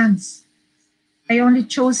vital ones. I only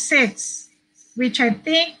chose 6, which I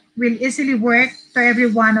think will easily work to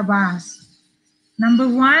every one of us. Number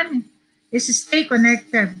 1 is to stay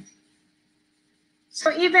connected.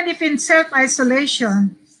 So even if in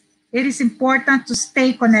self-isolation, it is important to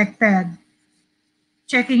stay connected.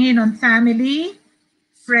 Checking in on family,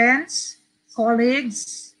 friends,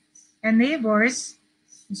 colleagues, and neighbors,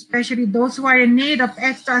 especially those who are in need of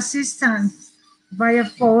extra assistance via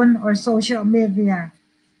phone or social media.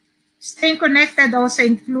 Staying connected also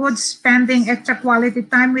includes spending extra quality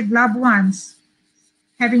time with loved ones.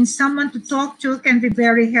 Having someone to talk to can be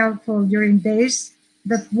very helpful during days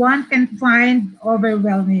that one can find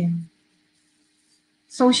overwhelming.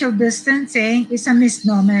 Social distancing is a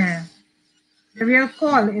misnomer. The real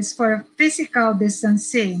call is for physical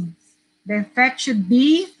distancing. The effect should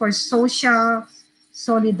be for social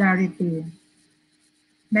solidarity.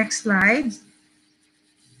 Next slide.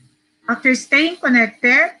 After staying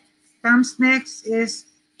connected, comes next is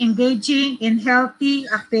engaging in healthy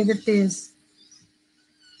activities.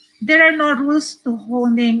 There are no rules to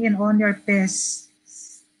honing in on your pace.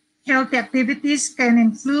 Healthy activities can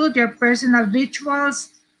include your personal rituals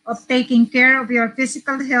of taking care of your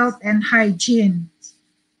physical health and hygiene.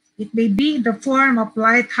 It may be in the form of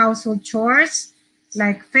light household chores,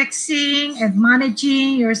 like fixing and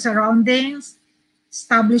managing your surroundings,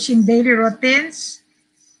 establishing daily routines,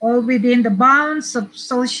 all within the bounds of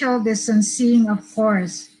social distancing, of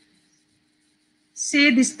course. See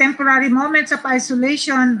these temporary moments of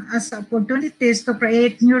isolation as opportunities to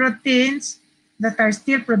create new routines that are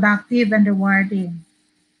still productive and rewarding.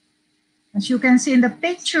 As you can see in the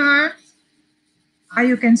picture,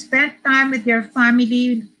 you can spend time with your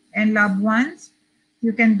family and loved ones.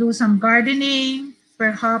 You can do some gardening,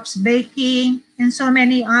 perhaps baking, and so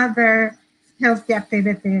many other healthy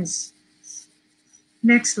activities.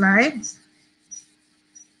 Next slide.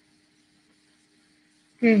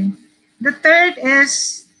 Okay. The third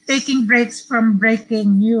is taking breaks from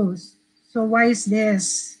breaking news. So why is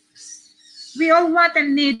this? We all want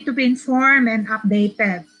and need to be informed and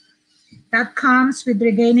updated. That comes with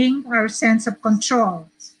regaining our sense of control.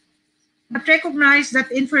 But recognize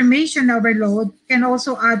that information overload can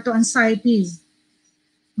also add to anxiety.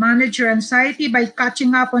 Manage your anxiety by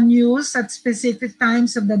catching up on news at specific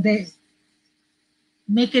times of the day.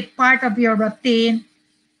 Make it part of your routine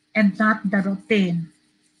and not the routine.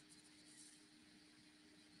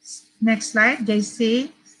 Next slide, JC.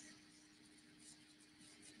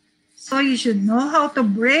 So you should know how to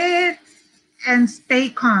breathe and stay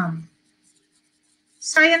calm.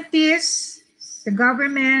 Scientists, the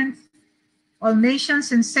government, all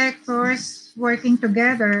nations and sectors working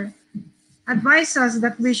together advise us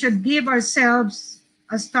that we should give ourselves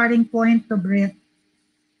a starting point to breathe.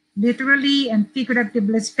 Literally and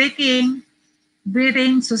figuratively speaking,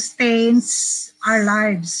 breathing sustains our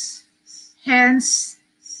lives. Hence,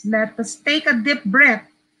 let us take a deep breath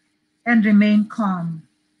and remain calm.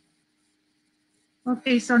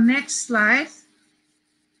 Okay, so next slide.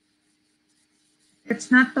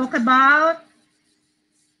 Let's not talk about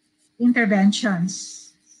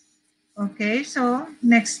interventions. Okay, so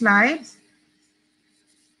next slide.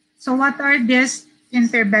 So what are these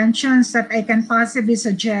interventions that I can possibly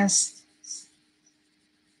suggest?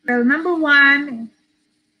 Well, number one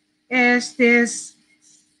is this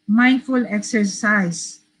mindful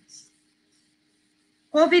exercise.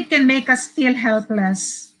 COVID can make us feel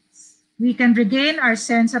helpless. We can regain our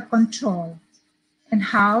sense of control. And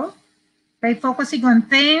how? By focusing on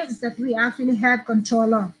things that we actually have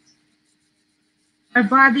control of. Our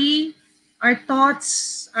body, our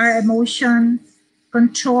thoughts, our emotion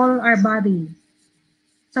control our body.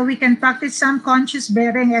 So we can practice some conscious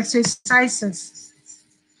breathing exercises.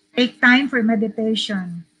 Take time for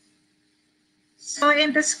meditation. So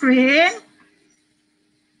in the screen,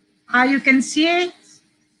 you can see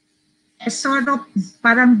a sort of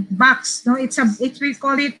parang box. No, we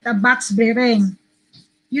call it a box breathing.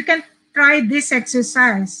 You can try this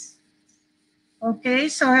exercise. Okay,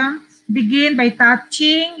 so begin by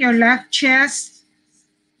touching your left chest.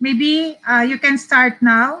 Maybe you can start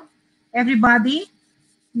now. Everybody,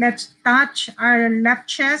 let's touch our left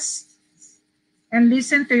chest and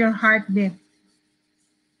listen to your heartbeat.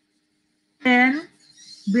 Then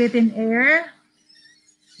breathe in air.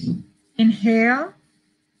 Inhale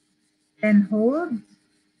and hold.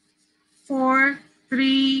 4,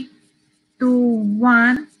 3, 2,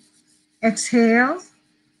 1. Exhale.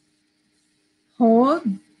 Hold.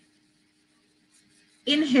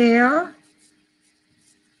 Inhale.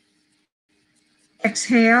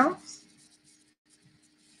 Exhale.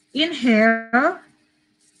 Inhale.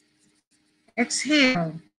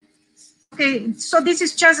 Exhale. Okay, so this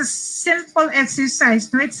is just a simple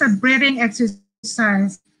exercise. No, it's a breathing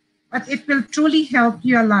exercise, but it will truly help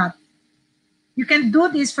you a lot. You can do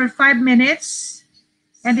this for 5 minutes,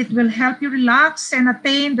 and it will help you relax and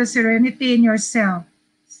attain the serenity in yourself.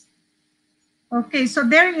 Okay, so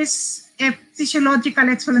there is a physiological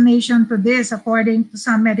explanation to this according to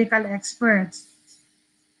some medical experts.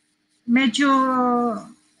 Medyo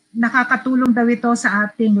nakakatulong daw ito sa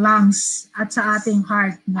ating lungs at sa ating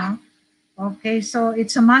heart, no? Okay, so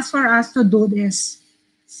it's a must for us to do this.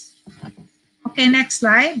 Okay, next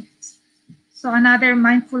slide. So another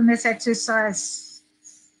mindfulness exercise.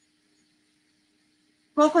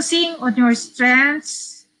 Focusing on your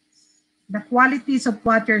strengths, the qualities of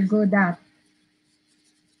what you're good at.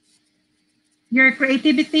 Your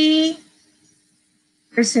creativity,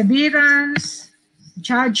 perseverance,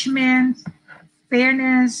 judgment,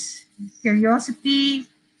 fairness, curiosity,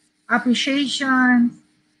 appreciation,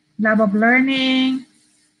 love of learning,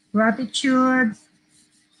 gratitude,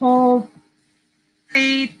 hope,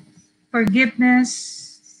 faith,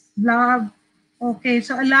 forgiveness, love. Okay,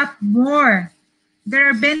 so a lot more. There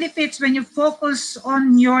are benefits when you focus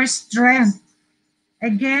on your strength.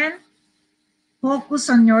 Again, focus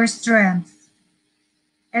on your strength.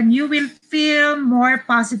 And you will feel more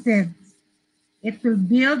positive. It will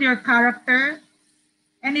build your character,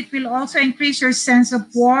 and it will also increase your sense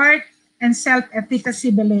of worth and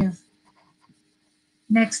self-efficacy belief.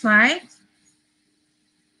 Next slide.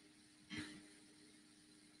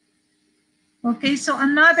 Okay, so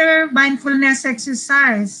another mindfulness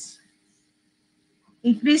exercise.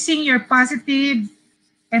 Increasing your positive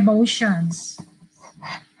emotions.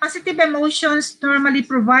 Positive emotions normally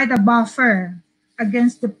provide a buffer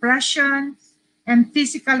against depression and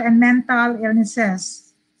physical and mental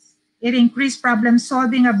illnesses. It increases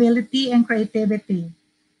problem-solving ability and creativity.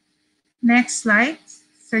 Next slide,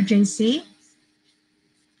 Sir JC.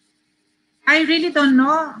 I really don't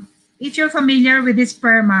know if you're familiar with this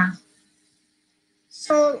PERMA.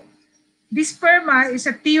 So this PERMA is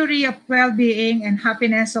a theory of well-being and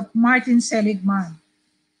happiness of Martin Seligman.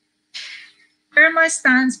 PERMA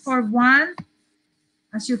stands for 1,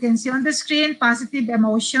 as you can see on the screen, positive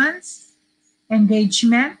emotions,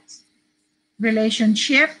 engagement,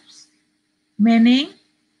 relationships, meaning,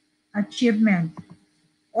 achievement.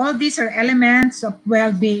 All these are elements of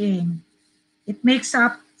well-being. It makes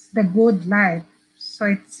up the good life. So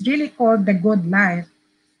it's really called the good life.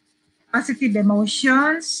 Positive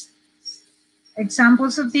emotions.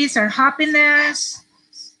 Examples of these are happiness,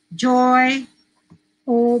 joy,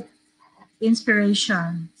 hope,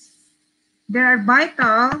 inspiration. They are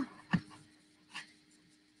vital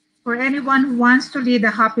for anyone who wants to lead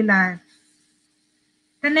a happy life.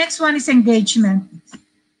 The next one is engagement.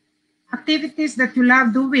 Activities that you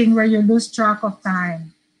love doing where you lose track of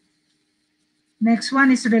time. Next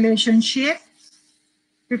one is relationship.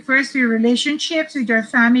 Refers to your relationships with your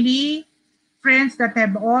family, friends that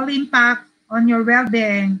have all impact on your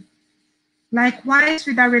well-being. Likewise,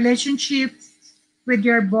 with our relationship with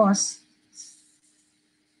your boss.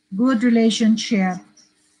 Good relationship.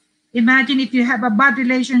 Imagine if you have a bad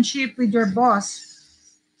relationship with your boss.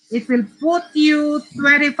 It will put you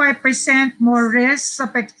 25% more risks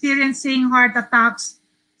of experiencing heart attacks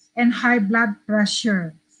and high blood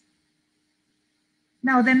pressure.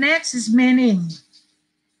 Now, the next is meaning.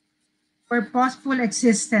 Purposeful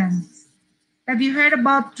existence. Have you heard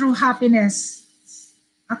about true happiness?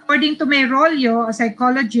 According to Meirolio, a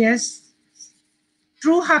psychologist,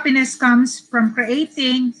 true happiness comes from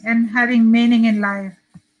creating and having meaning in life.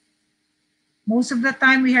 Most of the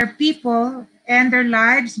time, we hear people end their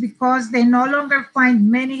lives because they no longer find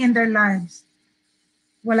meaning in their lives.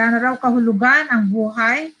 Wala na raw kahulugan ang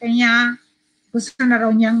buhay, kaya gusto na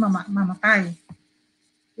raw niyang mamatay.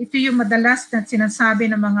 Ito yung madalas na sinasabi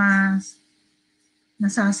ng mga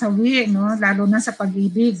nasasawi, no? Lalo na sa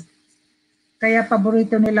pag-ibig. Kaya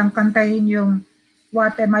paborito nilang kantahin yung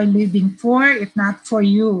What am I living for if not for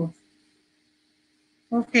you?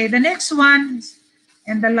 Okay, the next one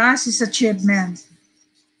and the last is achievement.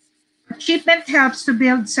 Achievement helps to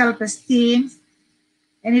build self-esteem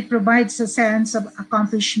and it provides a sense of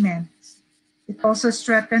accomplishment. It also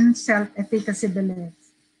strengthens self-efficacy belief.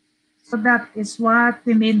 So that is what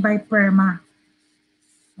we mean by PERMA.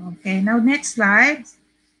 Okay, now next slide.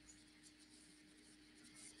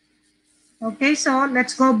 Okay, so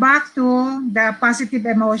let's go back to the positive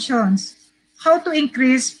emotions. How to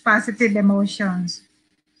increase positive emotions?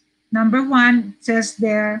 Number one, it says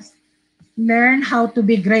there, learn how to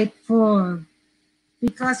be grateful.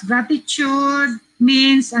 Because gratitude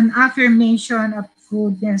means an affirmation of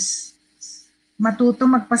goodness. Matuto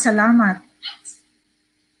magpasalamat.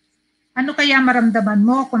 Ano kaya maramdaman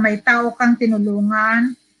mo kung may tao kang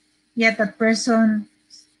tinulungan, yet that person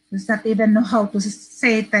does not even know how to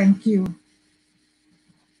say thank you?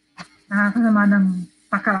 Nakakasama ng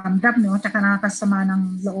pakiramdam, no? Tsaka nakakasama ng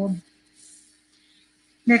loob.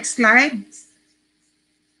 Next slide.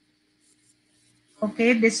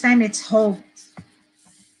 Okay, this time it's hope.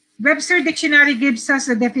 Webster Dictionary gives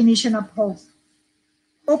us a definition of hope.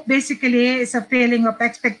 Hope basically is a feeling of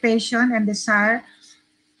expectation and desire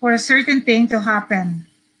for a certain thing to happen.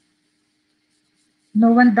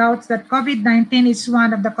 No one doubts that COVID-19 is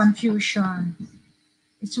one of the confusion.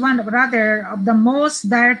 It's one, rather, of the most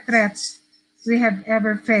dire threats we have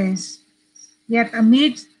ever faced. Yet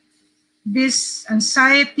amid this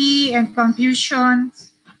anxiety and confusion,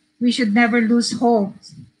 we should never lose hope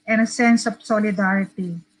and a sense of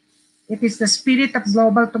solidarity. It is the spirit of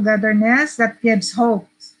global togetherness that gives hope.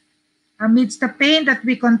 Amidst the pain that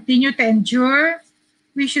we continue to endure,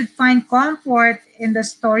 we should find comfort in the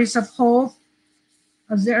stories of hope,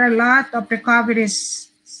 as there are a lot of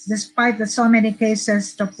recoveries despite the so many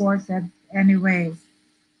cases reported anyway.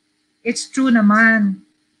 It's true naman.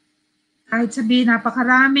 Kahit sabihin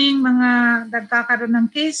napakaraming mga nagkakaroon ng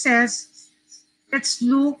cases, let's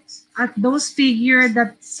look at those figures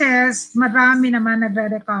that says marami naman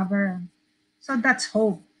nagre-recover. So that's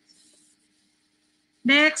hope.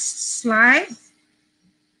 Next slide.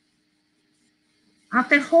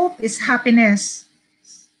 After hope is happiness.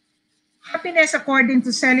 Happiness, according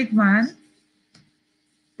to Seligman,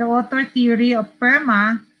 the author theory of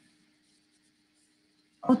PERMA,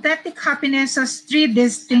 authentic happiness has three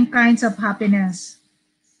distinct kinds of happiness.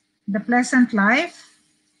 The pleasant life,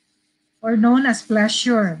 or known as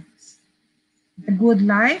pleasure. The good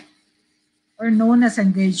life, or known as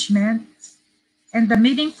engagement. And the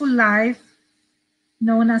meaningful life,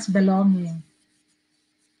 known as belonging.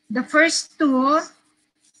 The first two,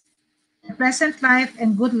 the pleasant life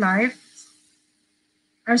and good life,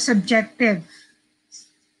 are subjective.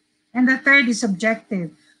 And the third is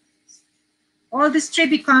objective. All these three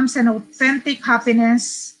becomes an authentic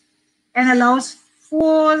happiness and allows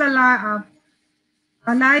full a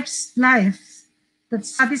life's life that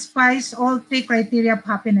satisfies all three criteria of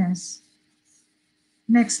happiness.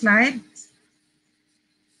 Next slide.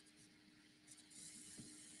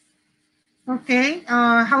 Okay,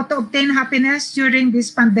 how to obtain happiness during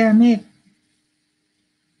this pandemic.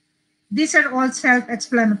 These are all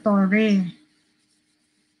self-explanatory.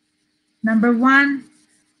 Number one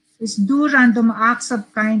is do random acts of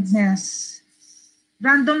kindness.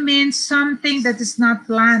 Random means something that is not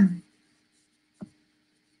planned.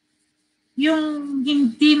 Yung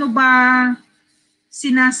hindi mo ba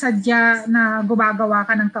sinasadya na gumagawa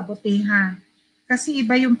ka ng kabutihan. Kasi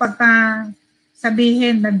iba yung pagka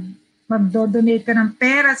sabihin, magdo-donate ka ng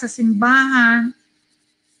pera sa simbahan,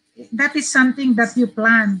 that is something that you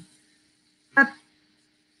plan. But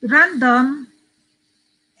random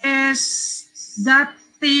is that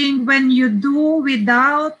thing when you do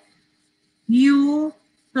without you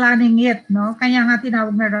planning it, no? Kaya nga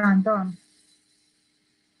tinawag na random.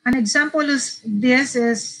 An example of this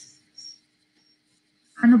is,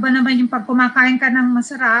 ano ba naman yung pag kumakain ka ng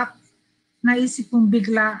masarap, naisip mong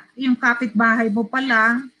bigla, yung kapitbahay mo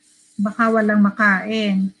pala, baka walang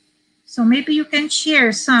makain. So maybe you can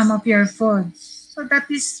share some of your food. So that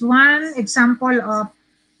is one example of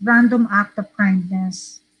random act of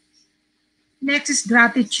kindness. Next is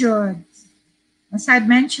gratitude. As I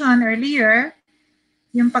mentioned earlier,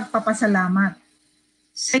 yung pagpapasalamat.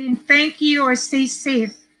 Saying thank you or stay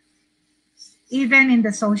safe, even in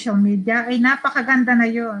the social media, ay napakaganda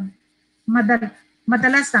na yun.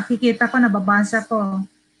 Madalas nakikita ko, nababasa ko.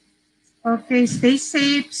 Okay, stay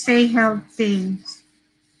safe, stay healthy.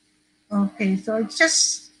 Okay, so it's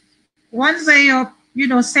just one way of,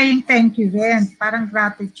 saying thank you rin. Parang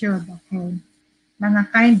gratitude, okay. Mga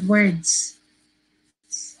kind words.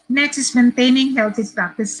 Next is maintaining healthy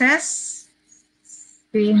practices.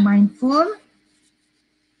 Being mindful.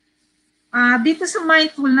 Dito sa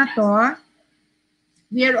mindful na to,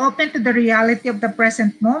 we are open to the reality of the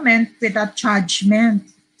present moment without judgment,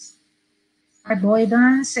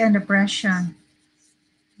 avoidance, and oppression.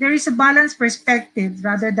 There is a balanced perspective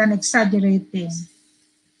rather than exaggerating.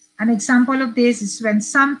 An example of this is when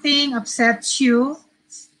something upsets you,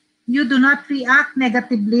 you do not react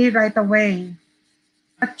negatively right away,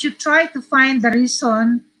 but you try to find the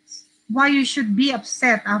reason why you should be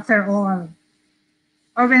upset after all.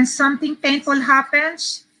 Or when something painful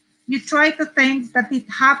happens, you try to think that it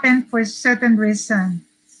happened for a certain reason.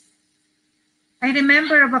 I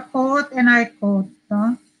remember of a quote, and I quote,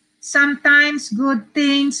 no? Sometimes good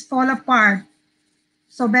things fall apart,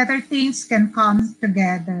 so better things can come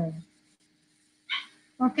together.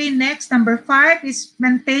 Okay, next, number 5 is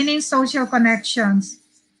maintaining social connections.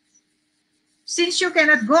 Since you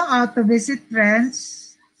cannot go out to visit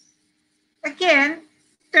friends, again,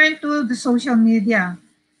 turn to the social media.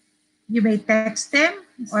 You may text them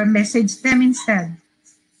or message them instead.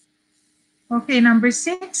 Okay, number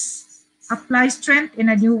 6, apply strength in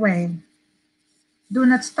a new way. Do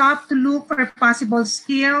not stop to look for possible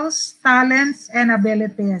skills, talents, and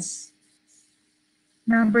abilities.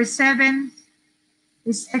 Number 7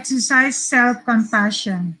 is exercise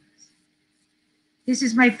self-compassion. This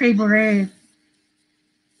is my favorite.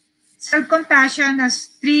 Self-compassion has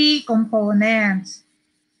 3 components.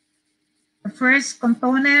 The first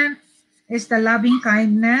component is the loving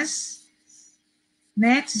kindness.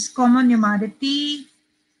 Next is common humanity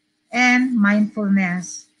and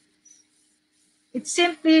mindfulness. It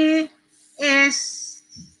simply is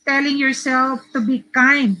telling yourself to be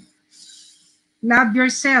kind. Love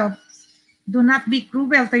yourself. Do not be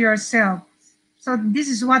cruel to yourself. So this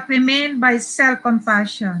is what we mean by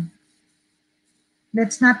self-compassion.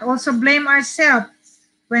 Let's not also blame ourselves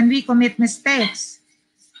when we commit mistakes,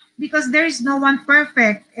 because there is no one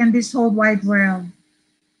perfect in this whole wide world.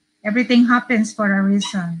 Everything happens for a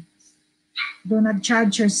reason. Do not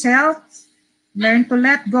judge yourself. Learn to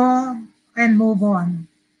let go and move on.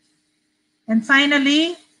 And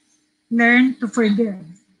finally, learn to forgive.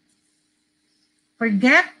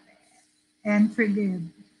 Forget and forgive.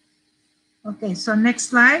 Okay, so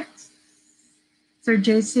next slide. Sir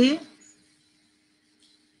JC.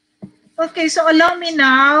 Okay, so allow me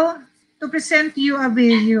now to present you a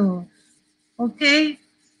video. Okay,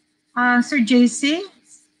 Sir JC.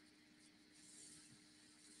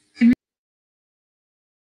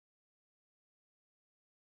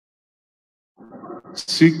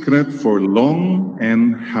 Secret for long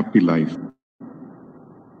and happy life.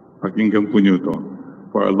 Pakinggan po niyo to.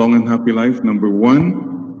 For a long and happy life, number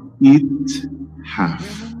 1, eat half.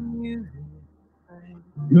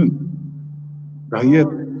 Yun. Diet.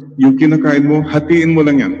 Yung kinakain mo, hatiin mo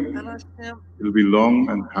lang yan. It'll be long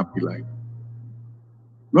and happy life.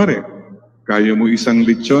 Lore, kaya mo isang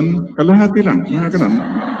lechon, kalahati lang. Ganun.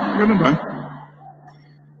 Ganun ba?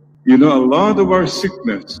 You know, a lot of our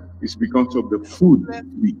sickness is because of the food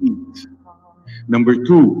we eat. Number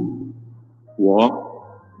 2, Walk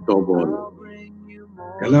double.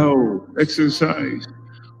 Hello, exercise.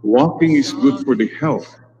 Walking is good for the health.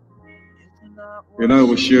 You know, I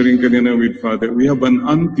was sharing kanina with Father. We have an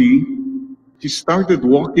auntie. She started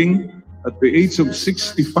walking at the age of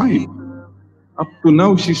 65. Up to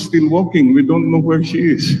now, she's still walking. We don't know where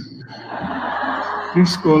she is.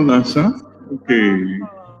 Please call us, huh? Okay.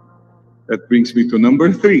 That brings me to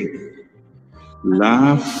number 3.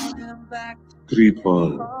 Laugh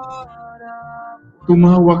triple.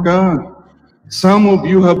 Tumawa ka. Some of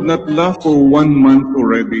you have not laughed for 1 month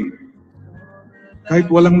already. Kahit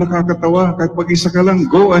walang nakakatawa, kahit pag-isa ka lang,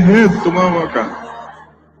 go ahead, tumawa ka.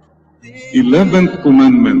 11th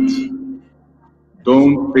commandment,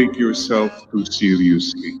 don't take yourself too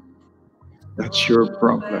seriously. That's your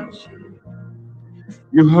problem.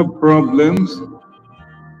 You have problems,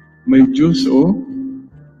 may Diyos, oh,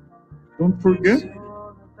 don't forget.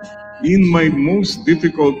 In my most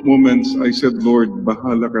difficult moments, I said, Lord,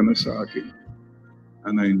 bahala ka na sa akin.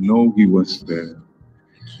 And I know He was there.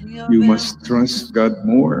 You must trust God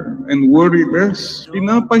more and worry less.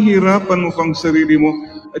 Pinapahirapan mo pang sarili mo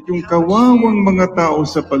at yung kawawang mga tao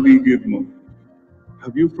sa paligid mo.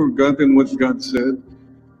 Have you forgotten what God said?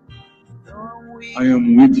 I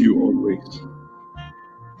am with you always.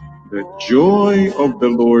 The joy of the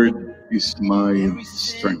Lord is my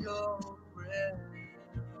strength.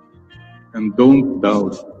 And don't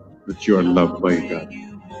doubt that you are loved by God.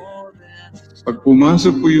 Pag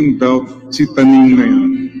pumasok po yung doubt, si taning na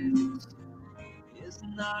yan,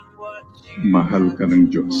 mahal ka ng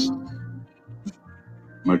Diyos.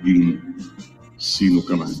 Maging sino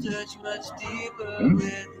ka man.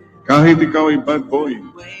 Kahit ikaw ay bad boy,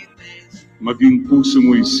 maging puso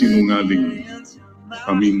mo'y sinungaling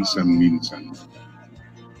paminsan-minsan.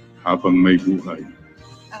 Habang may buhay,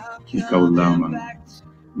 ikaw lamang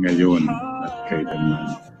ngayon at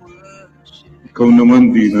kailanman. Ikaw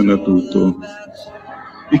naman di na natuto.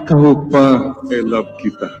 Ikaw pa, I love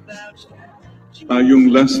kita. Tayong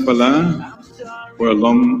last pala, for a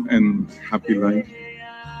long and happy life,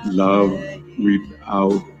 love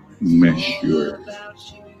without measure.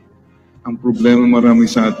 Ang problema marami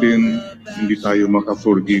sa atin, hindi tayo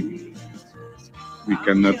maka-forgive. We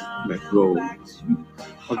cannot let go.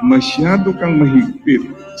 Pag masyado kang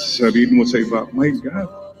mahigpit sa sarili mo sa iba, my God,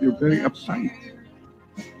 you're very uptight.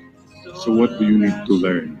 So what do you need to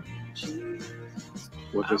learn?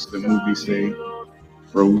 What does the movie say?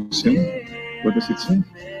 Frozen? What does it say?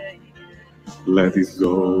 Let it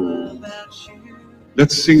go.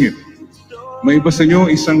 Let's sing it. May iba sa inyo,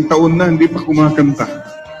 1 taon na, hindi pa kumakanta.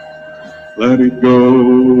 Let it go,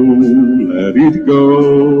 let it go,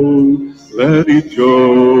 let it go,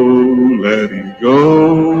 let it go.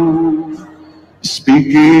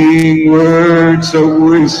 Speaking words of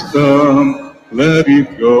wisdom, let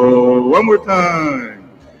it go. One more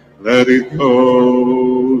time. Let it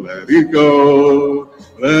go, let it go,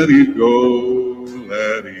 let it go,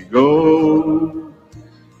 let it go.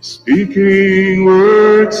 Speaking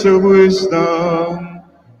words of wisdom,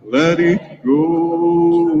 let it go.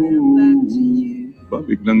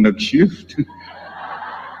 Biglang nag-shift.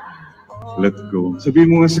 Let go. Sabi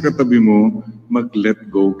mo nga sa katabi mo, mag-let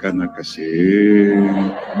go ka na kasi.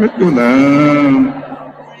 Let go lang.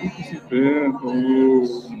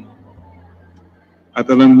 At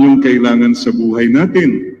alam niyong kailangan sa buhay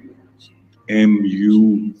natin,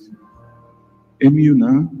 MU. MU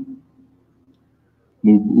na.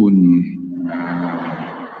 Move on.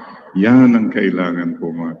 Yan ang kailangan po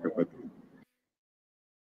mga kapatid.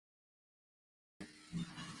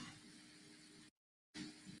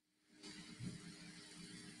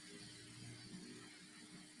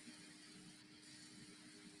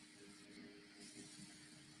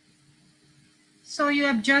 So you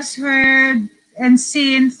have just heard and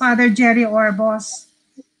seen Father Jerry Orbos.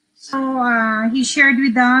 So he shared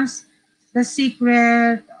with us the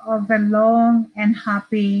secret of a long and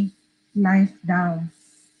happy life daw.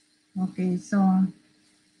 Okay, so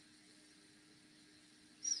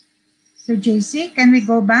JC, can we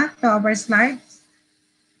go back to our slides?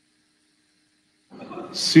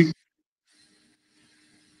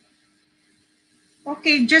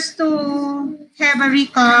 Okay, just to have a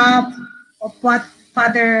recap of what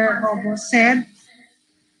Father Orbos said.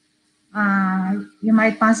 You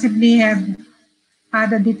might possibly have had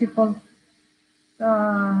a difficult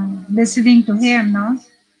listening to him, no?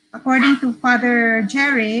 According to Father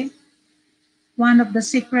Jerry, one of the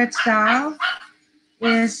secrets daw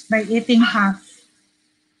is by eating half.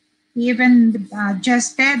 He even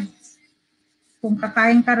suggested kung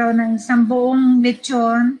kakain ka raw ng isang buong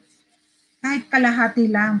lechon, kahit kalahati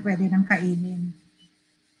lang pwede nang kainin.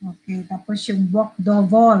 Okay, tapos yung walk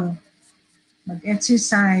double.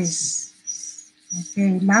 Mag-exercise.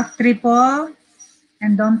 Okay, laugh triple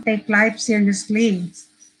and don't take life seriously.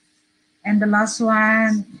 And the last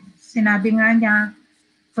one, sinabi nga niya,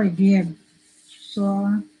 forgive.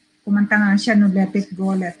 So, kumanta nga siya no, let it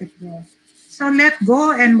go, let it go. So, let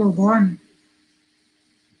go and move on.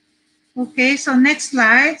 Okay, so next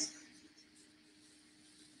slide.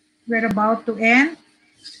 We're about to end.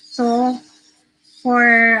 So, for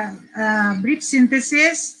brief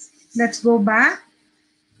synthesis, let's go back.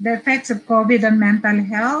 The effects of COVID on mental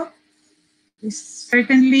health is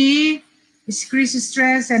certainly increased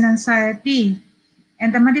stress and anxiety. And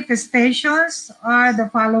the manifestations are the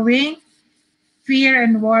following: fear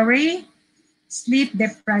and worry, sleep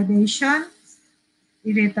deprivation,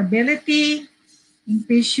 irritability,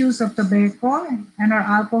 increased use of tobacco and or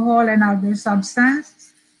alcohol and other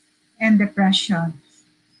substance, and depression.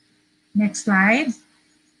 Next slide.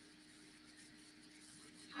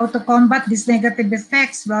 How to combat these negative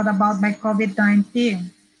effects brought about by COVID-19?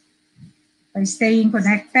 By staying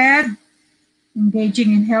connected, engaging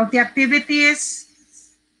in healthy activities,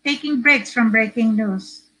 taking breaks from breaking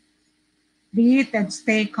news. Breathe and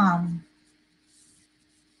stay calm.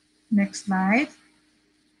 Next slide.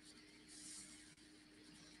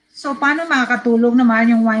 So, paano makakatulong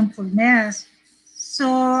naman yung mindfulness? So,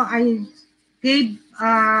 I gave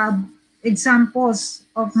examples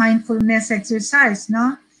of mindfulness exercise,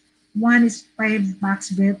 no? One is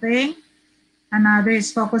 5-box breathing. Another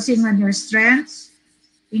is focusing on your strengths,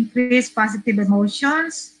 increase positive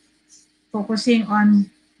emotions, focusing on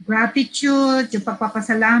gratitude, yung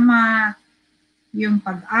pagpapasalamat, yung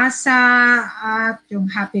pag-asa, at yung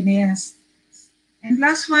happiness. And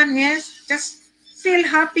last one is just feel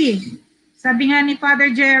happy. Sabi nga ni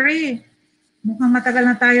Father Jerry, mukhang matagal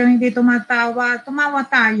na tayo hindi tumatawa, tumawa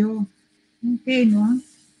tayo. Okay, no?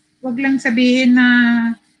 Huwag lang sabihin na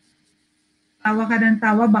tawa ka ng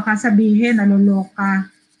tawa, baka sabihin, naloloka.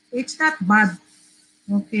 It's not bad.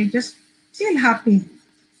 Okay, just feel happy.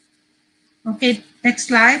 Okay, next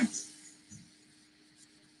slide.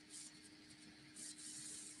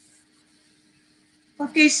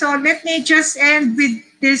 Okay, so let me just end with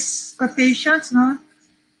these quotations, no?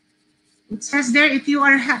 It says there, if you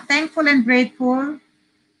are thankful and grateful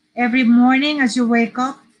every morning as you wake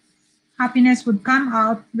up, happiness would come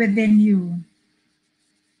out within you.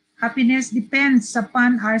 Happiness depends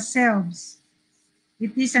upon ourselves.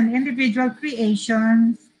 It is an individual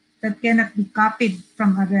creation that cannot be copied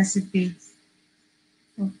from a recipe.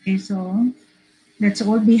 Okay, so let's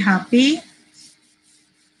all be happy.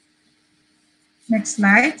 Next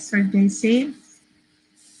slide, Sir JC.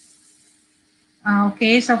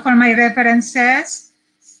 Okay, so for my references,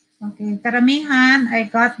 okay, karamihan, I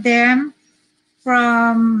got them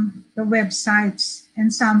from the websites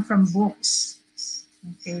and some from books.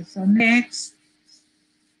 Okay, so next,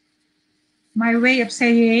 my way of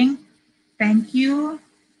saying thank you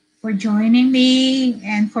for joining me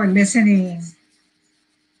and for listening.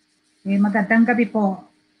 Okay, magandang gabi po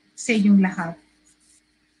sa inyong lahat.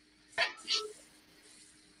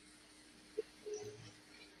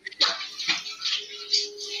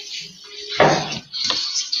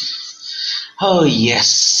 Oh,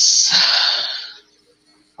 yes.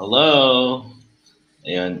 Hello.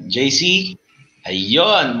 Ayun, JC.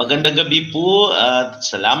 Ayun, magandang gabi po at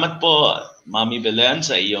salamat po, Mami Belen,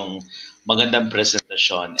 sa iyong magandang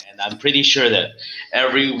presentasyon. And I'm pretty sure that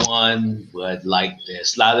everyone would like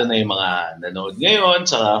this, lalo na yung mga nanood ngayon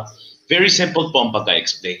sa very simple po ang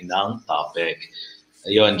pagka-explain ng topic.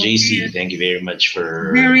 Ayun, JC, thank you very much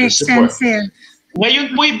for Very the support. extensive.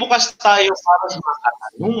 Ngayon po'y bukas tayo para sa mga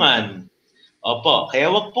katanungan. Opo, kaya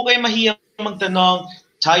wag po kayo mahiyang magtanong.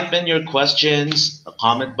 Type in your questions, a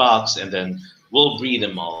comment box, and then we'll read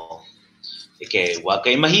them all. Okay, wag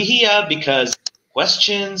kayo mahihiya because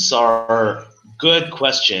questions are good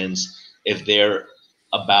questions if they're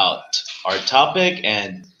about our topic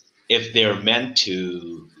and if they're meant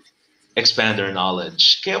to expand our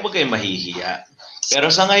knowledge. Kaya wag kayo mahihiya.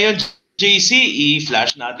 Pero sa ngayon, JC,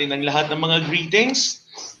 i-flash natin ang lahat ng mga greetings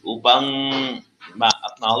upang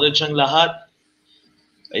ma-acknowledge ang lahat.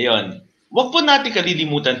 Ayun. Wag po natin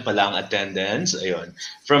kalilimutan pala ang attendance. Ayun.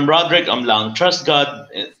 From Roderick Amlang, trust God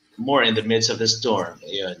more in the midst of the storm.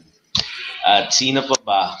 Ayun. At sino pa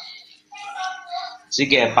ba?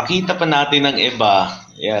 Sige, pakita pa natin ng iba.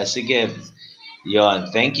 Yeah, sige. Yon,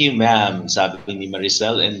 thank you ma'am, sabi ni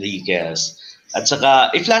Maricel Enriquez. At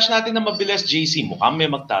saka, i-flash natin na mabilis, JC. Mukhang may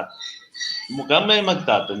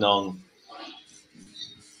magtatanong.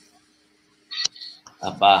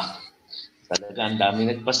 Aba, talaga ang dami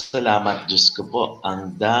nagpasalamat. Diyos ko po,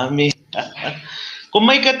 ang dami. Kung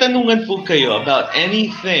may katanungan po kayo about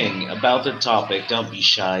anything about the topic, don't be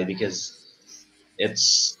shy because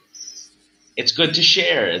it's it's good to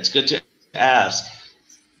share. It's good to ask.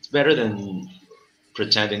 It's better than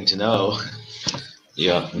pretending to know.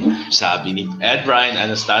 Yeah, sabi ni Ed, Brian,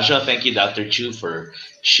 Anastasia. Thank you, Dr. Chu, for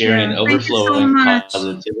sharing Yeah, thank you so overflowing much.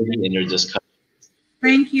 positivity in your discussion.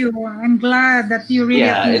 Thank you. I'm glad that you really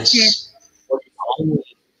Yeah, appreciate.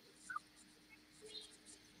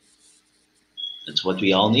 it's what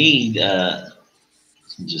we all need.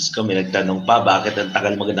 Diyos ko, may nagtanong pa, bakit ang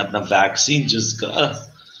tagal maganap ng vaccine? Diyos ko,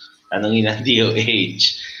 tanongin ng DOH.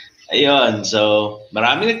 Ayun, so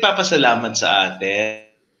maraming nagpapasalamat sa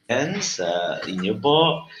atin, sa inyo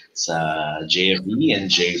po, sa JFB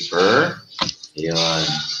and Jfer. Ayun.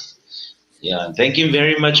 Yan. Thank you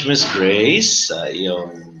very much, Miss Grace, sa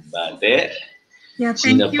iyong bate. Yeah,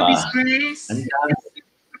 Sino thank you, pa? Miss Grace.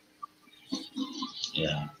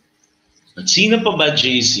 Yeah. At sino pa ba,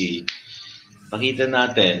 JC? Pakita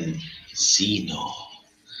natin. Sino?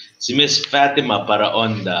 Si Miss Fatima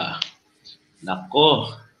Paraonda.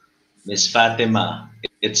 Nako, Miss Fatima,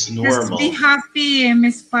 it's Just be normal. happy,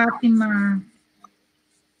 Miss Fatima.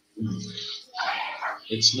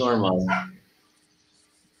 It's normal.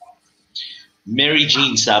 Mary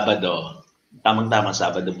Jean Sabado. Tamang-tama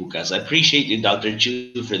Sabado bukas. I appreciate you, Dr.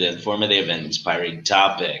 Chu, for the informative and inspiring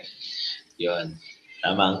topic. Yun.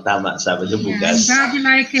 Tamang-tama Sabado Yeah, I'm bukas. glad you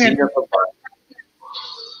like it. Sino pa ba?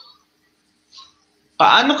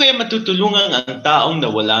 Paano kaya matutulungan ang taong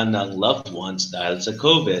nawala ng loved ones dahil sa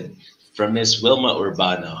COVID? From Miss Wilma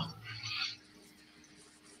Urbano.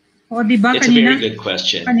 O, di ba It's a kanina, very good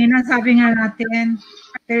question. kanina sabi nga natin,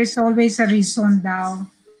 there's always a reason daw.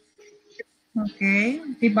 Okay?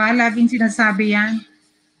 Di ba? Laging sinasabi yan.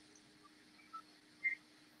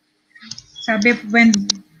 Sabi, when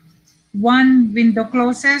one window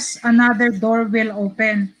closes, another door will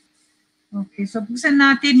open. Okay, so buksan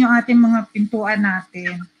natin yung ating mga pintuan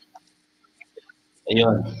natin.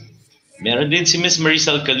 Ayun. Meron din si Miss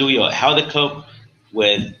Marisol Caluyo, how to cope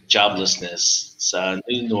with joblessness sa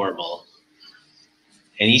new normal.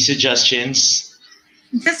 Any suggestions?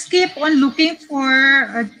 Just keep on looking for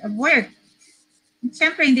a work.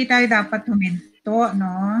 Siyempre, hindi tayo dapat huminto,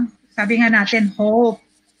 no? Sabi nga natin, hope.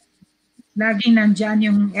 Laging nandyan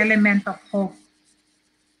yung element of hope.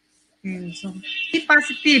 Okay, so be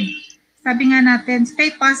positive. Sabi nga natin,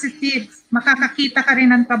 stay positive. Makakakita ka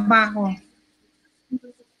rin ng trabaho.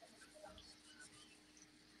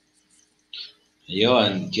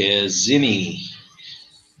 Ayun, Kizini.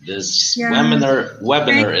 This Yeah.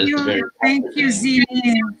 webinar is very Thank you, Zini.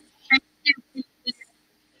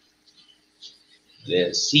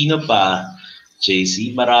 Sino pa?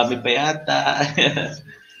 JC, marami pa yata.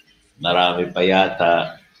 Marami pa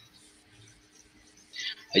yata.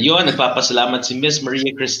 Ayun, nagpapasalamat si Miss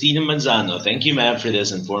Maria Cristina Manzano. Thank you, ma'am, for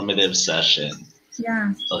this informative session.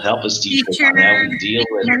 Yeah. It'll help us teach us Teacher on how we deal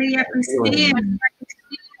with Maria Cristina.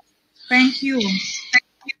 Thank you.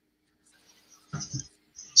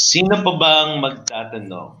 Sino pa bang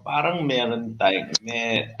magtatanong? Parang meron tayo.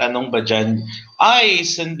 May tanong ba dyan? Ay,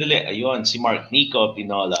 sandali. Ayun, si Mark Nico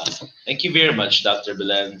Pinola. Thank you very much, Dr.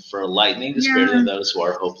 Belen, for lightening the spirit of those who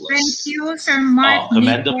are hopeless. Thank you, Sir Mark Nico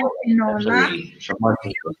commendable Pinola. from Mark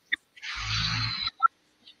Nico.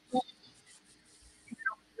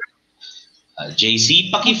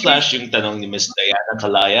 JC, paki-flash yung tanong ni Ms. Diana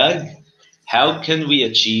Kalayag. How can we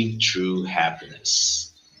achieve true happiness?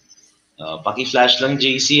 Paki-flash lang,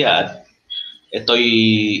 JC, at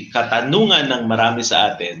ito'y katanungan ng marami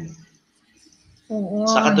sa atin. Oo.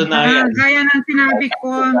 Sa katunayan. Gaya ng sinabi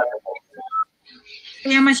ko,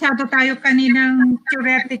 kaya masyado tayo kaninang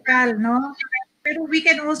theoretical, no? Pero we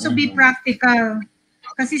can also be practical.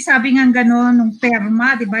 Kasi sabi nga gano'n, nung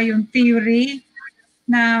PERMA, di ba, yung theory,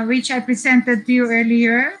 na which I presented to you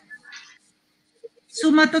earlier.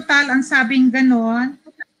 Suma total, ang sabing ganon,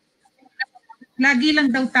 lagi lang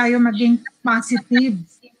daw tayo maging positive.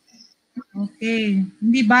 Okay.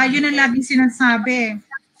 Hindi ba? Yun ang laging sinasabi.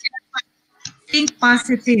 Think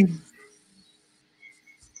positive.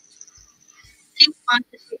 Think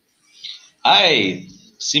positive. Ay,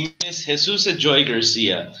 si Miss Jesusa Joy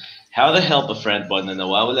Garcia, how to help a friend po na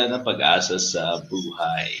nawawala ng pag-asa sa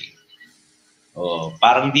buhay.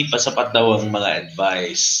 Parang di pa sapat daw ang mga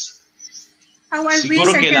advice.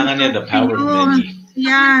 Siguro kailangan niya the power of many.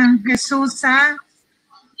 Yeah, Jesusa.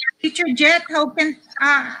 Teacher Jet, how can,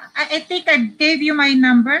 I think I gave you my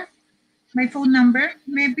number, my phone number,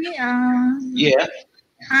 maybe. Yeah.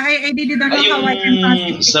 I didn't know how I can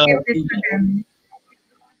give this to them.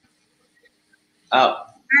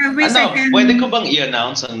 Pwede ko bang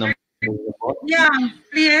i-announce ang number mo? Yeah,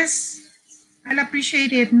 please. I'll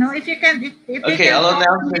appreciate it. No, if you can, if you Okay, can I'll talk to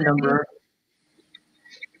announce the me. number.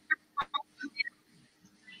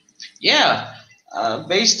 Yeah,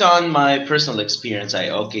 based on my personal experience, I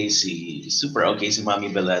OKC, super OKC Mommy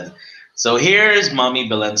Belen. So here's Mommy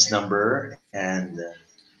Belen's number, and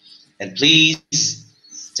please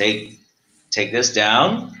take take this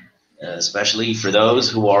down, especially for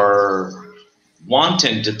those who are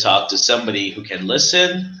wanting to talk to somebody who can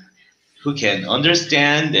listen, who can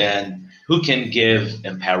understand, and who can give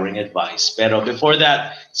empowering advice. Pero before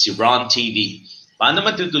that, si Ron TV. Paano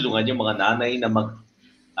matutulungan yung mga nanay na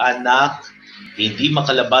mag-anak hindi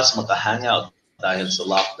makalabas, maka-hangout dahil sa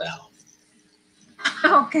lockdown?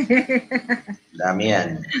 Okay. Dami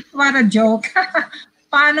yan. What a joke.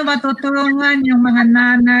 Paano matutulungan yung mga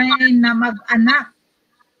nanay na mag-anak?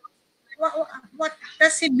 What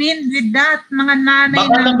does he mean with that? Mga nanay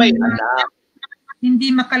Baka na na may anak.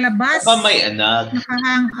 hindi makalabas, Baka may anak.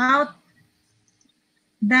 naka-hangout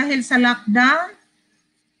dahil sa lockdown?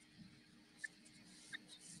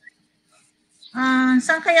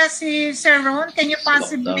 Saan kaya si Sir Ron? Can you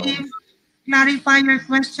possibly clarify your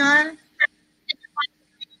question?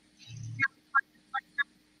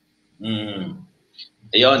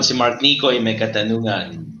 Ayun, si Mark Nico ay may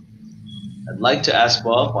katanungan. I'd like to ask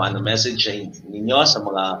po kung ano message ninyo sa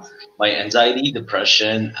mga may anxiety,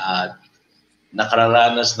 depression, at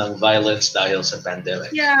nakararanas ng violence dahil sa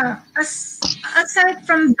pandemic. Yeah, aside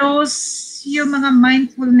from those, yung mga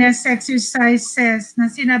mindfulness exercises na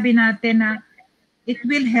sinabi natin na it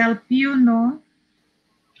will help you, no?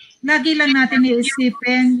 Lagi lang natin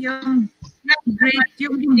iisipin yung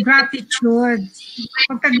gratitude.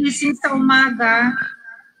 Pagkagising sa umaga,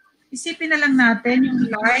 isipin na lang natin yung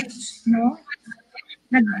life, no?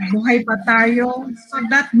 Nagbuhay pa tayo. So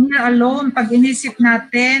that mere alone, pag inisip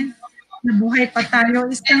natin, nabuhay pa tayo,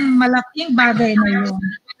 isang malaking bagay na yun.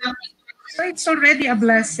 So it's already a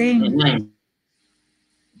blessing.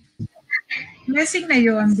 Blessing na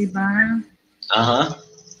yun, di ba?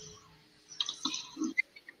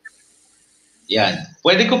 Yan.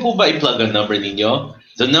 Pwede ko po ba i-plug ang number ninyo?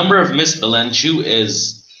 The number of Miss Belen Chu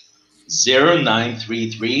is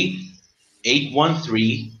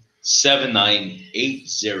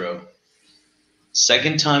 0933-813-7980.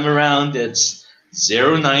 Second time around, it's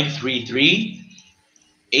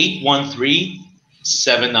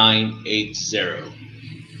 0933-813-7980.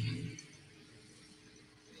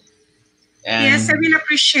 And yes, I will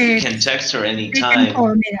appreciate. You can text her anytime. You can call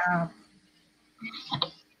me up.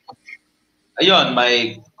 Ayun,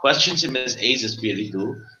 my question to Ms. Ace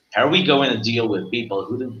Espiritu, how are we going to deal with people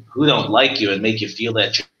who don't like you and make you feel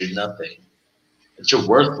that you're nothing, that you're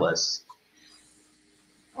worthless?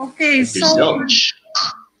 Okay, that you're so zilch?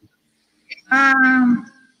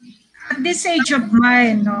 At this age of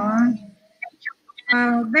mine, no,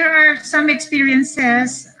 there are some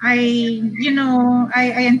experiences I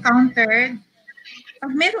encountered.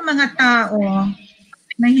 Pag mayroong mga tao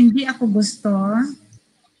na hindi ako gusto,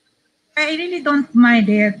 I really don't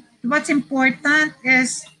mind it. What's important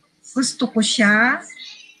is gusto ko siya.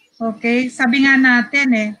 Okay? Sabi nga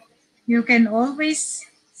natin you can always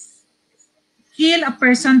kill a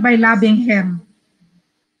person by loving him.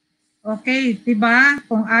 Okay, diba?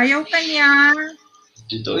 Kung ayaw ka niya,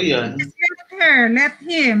 Totoo yan. just let her, let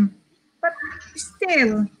him. But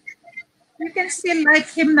still, you can still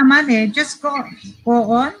like him naman Just go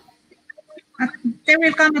on. At there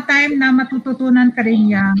will come a time na matututunan ka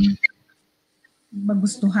rin niyang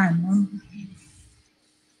magustuhan. No?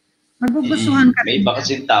 Magugustuhan ka rin. May iba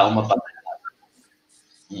kasing tao mapapalala.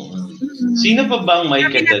 Sino pa bang may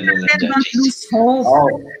katanungan dyan? Don't lose hope.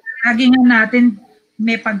 Lagi nga natin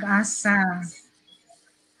may pag-asa.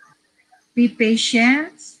 Be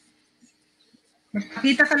patient.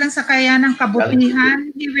 Magpakita ka lang sa kaya ng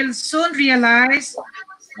kabutihan. He will soon realize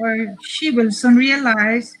or she will soon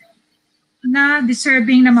realize na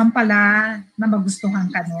deserving naman pala na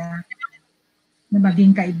magustuhan ka niya. Na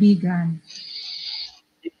maging kaibigan.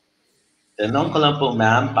 Tanong ko lang po,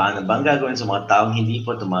 ma'am, paano bang gagawin sa mga taong hindi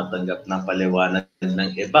po tumatanggap ng paliwanag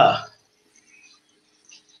ng iba?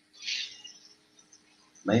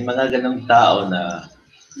 May mga ganong tao na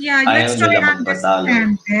let's try to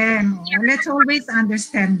understand them. Let's always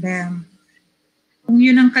understand them. Kung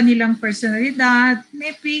yun ang kanilang personalidad,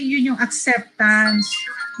 maybe yun yung acceptance.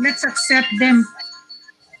 Let's accept them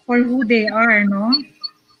for who they are, no?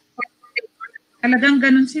 Talagang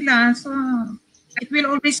ganun sila. So, it will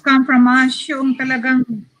always come from us yung talagang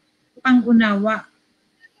pang-unawa.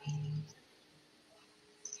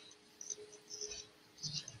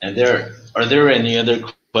 And are there any other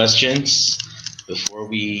questions before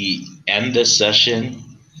we end this session?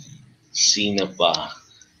 Sino pa?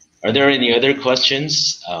 Are there any other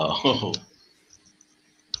questions?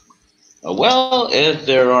 Well, if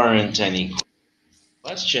there aren't any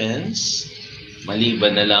questions,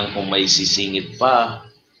 maliban na lang kung may sisingit pa,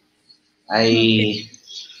 Okay. ay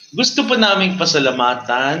gusto pa naming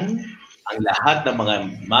pasalamatan ang lahat ng mga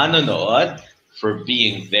manonood for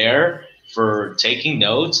being there, for taking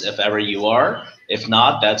notes if ever you are. If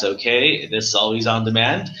not, that's okay. This is always on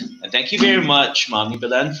demand. And thank you very much, Mommy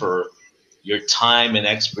Belen, for your time and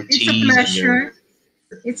It's a expertise and your pleasure.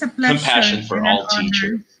 It's a compassion pleasure for and all an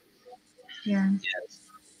teachers. honor. Yeah.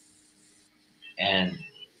 And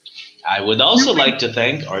I would No, also like to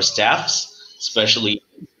thank our staffs, especially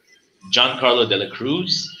Giancarlo de la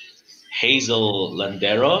Cruz, Hazel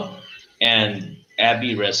Landero, and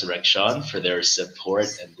Abby Resurrection for their support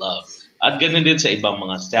and love. At ganun din sa ibang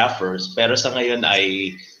mga staffers, pero sa ngayon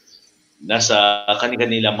ay nasa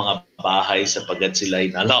kanilang mga bahay sapagkat sila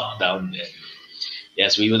ay na-lockdown din.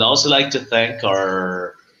 Yes, we would also like to thank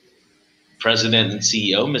our President and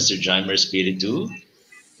CEO, Mr. Jaime Espiritu,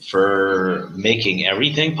 for making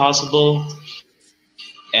everything possible.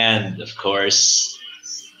 And of course,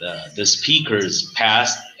 the speakers,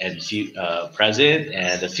 past and present,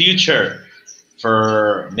 and the future,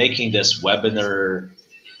 for making this webinar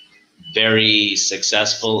very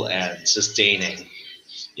successful and sustaining,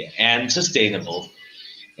 yeah, and sustainable.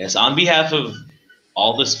 Yes, on behalf of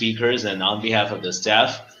all the speakers and on behalf of the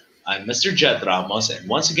staff, I'm Mr. Jet Ramos, and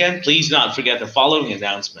once again, please not forget the following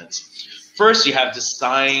announcements. First, you have to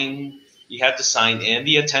sign. You have to sign in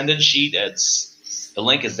the attendance sheet. It's the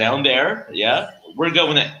link is down there. Yeah, we're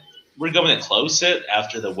going to close it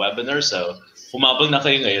after the webinar. So humabang na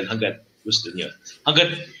kayo ngayon hanggat gusto niyo,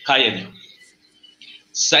 hanggat kaya niyo.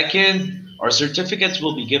 Second, our certificates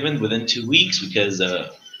will be given within 2 weeks because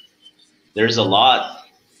there's a lot,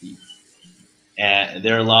 and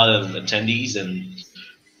there are a lot of attendees. And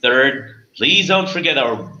third, please don't forget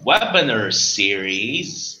our webinar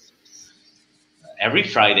series every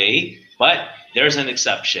Friday, but there's an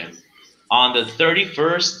exception. On the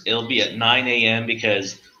 31st, it'll be at 9 a.m.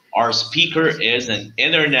 because our speaker is an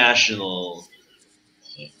international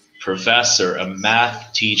professor, a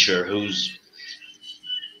math teacher who's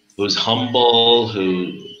humble,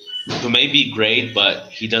 who may be great, but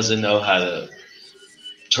he doesn't know how to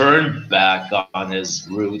turn back on his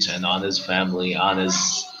roots and on his family, on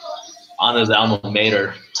his alma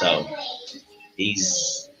mater. So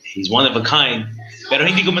he's one of a kind. Pero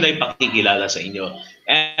hindi ko muna ipakikilala sa inyo.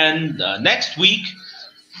 And next week,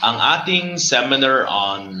 ang ating seminar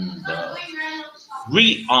on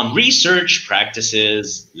research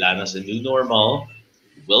practices, lalo sa new normal,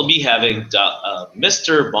 we'll be having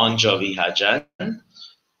Mr. Bon Jovi Hajan,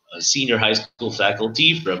 a senior high school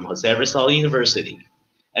faculty from Jose Rizal University.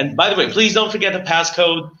 And by the way, please don't forget the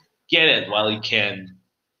passcode. Get it while you can.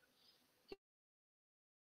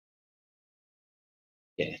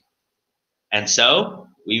 Okay. And so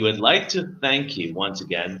we would like to thank you once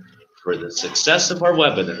again for the success of our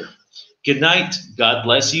webinar. Good night, God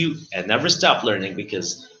bless you, and never stop learning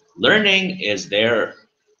because learning is there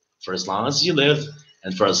for as long as you live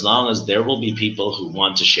and for as long as there will be people who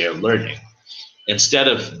want to share learning. Instead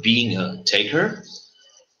of being a taker,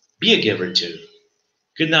 be a giver too.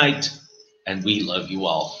 Good night, and we love you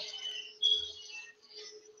all.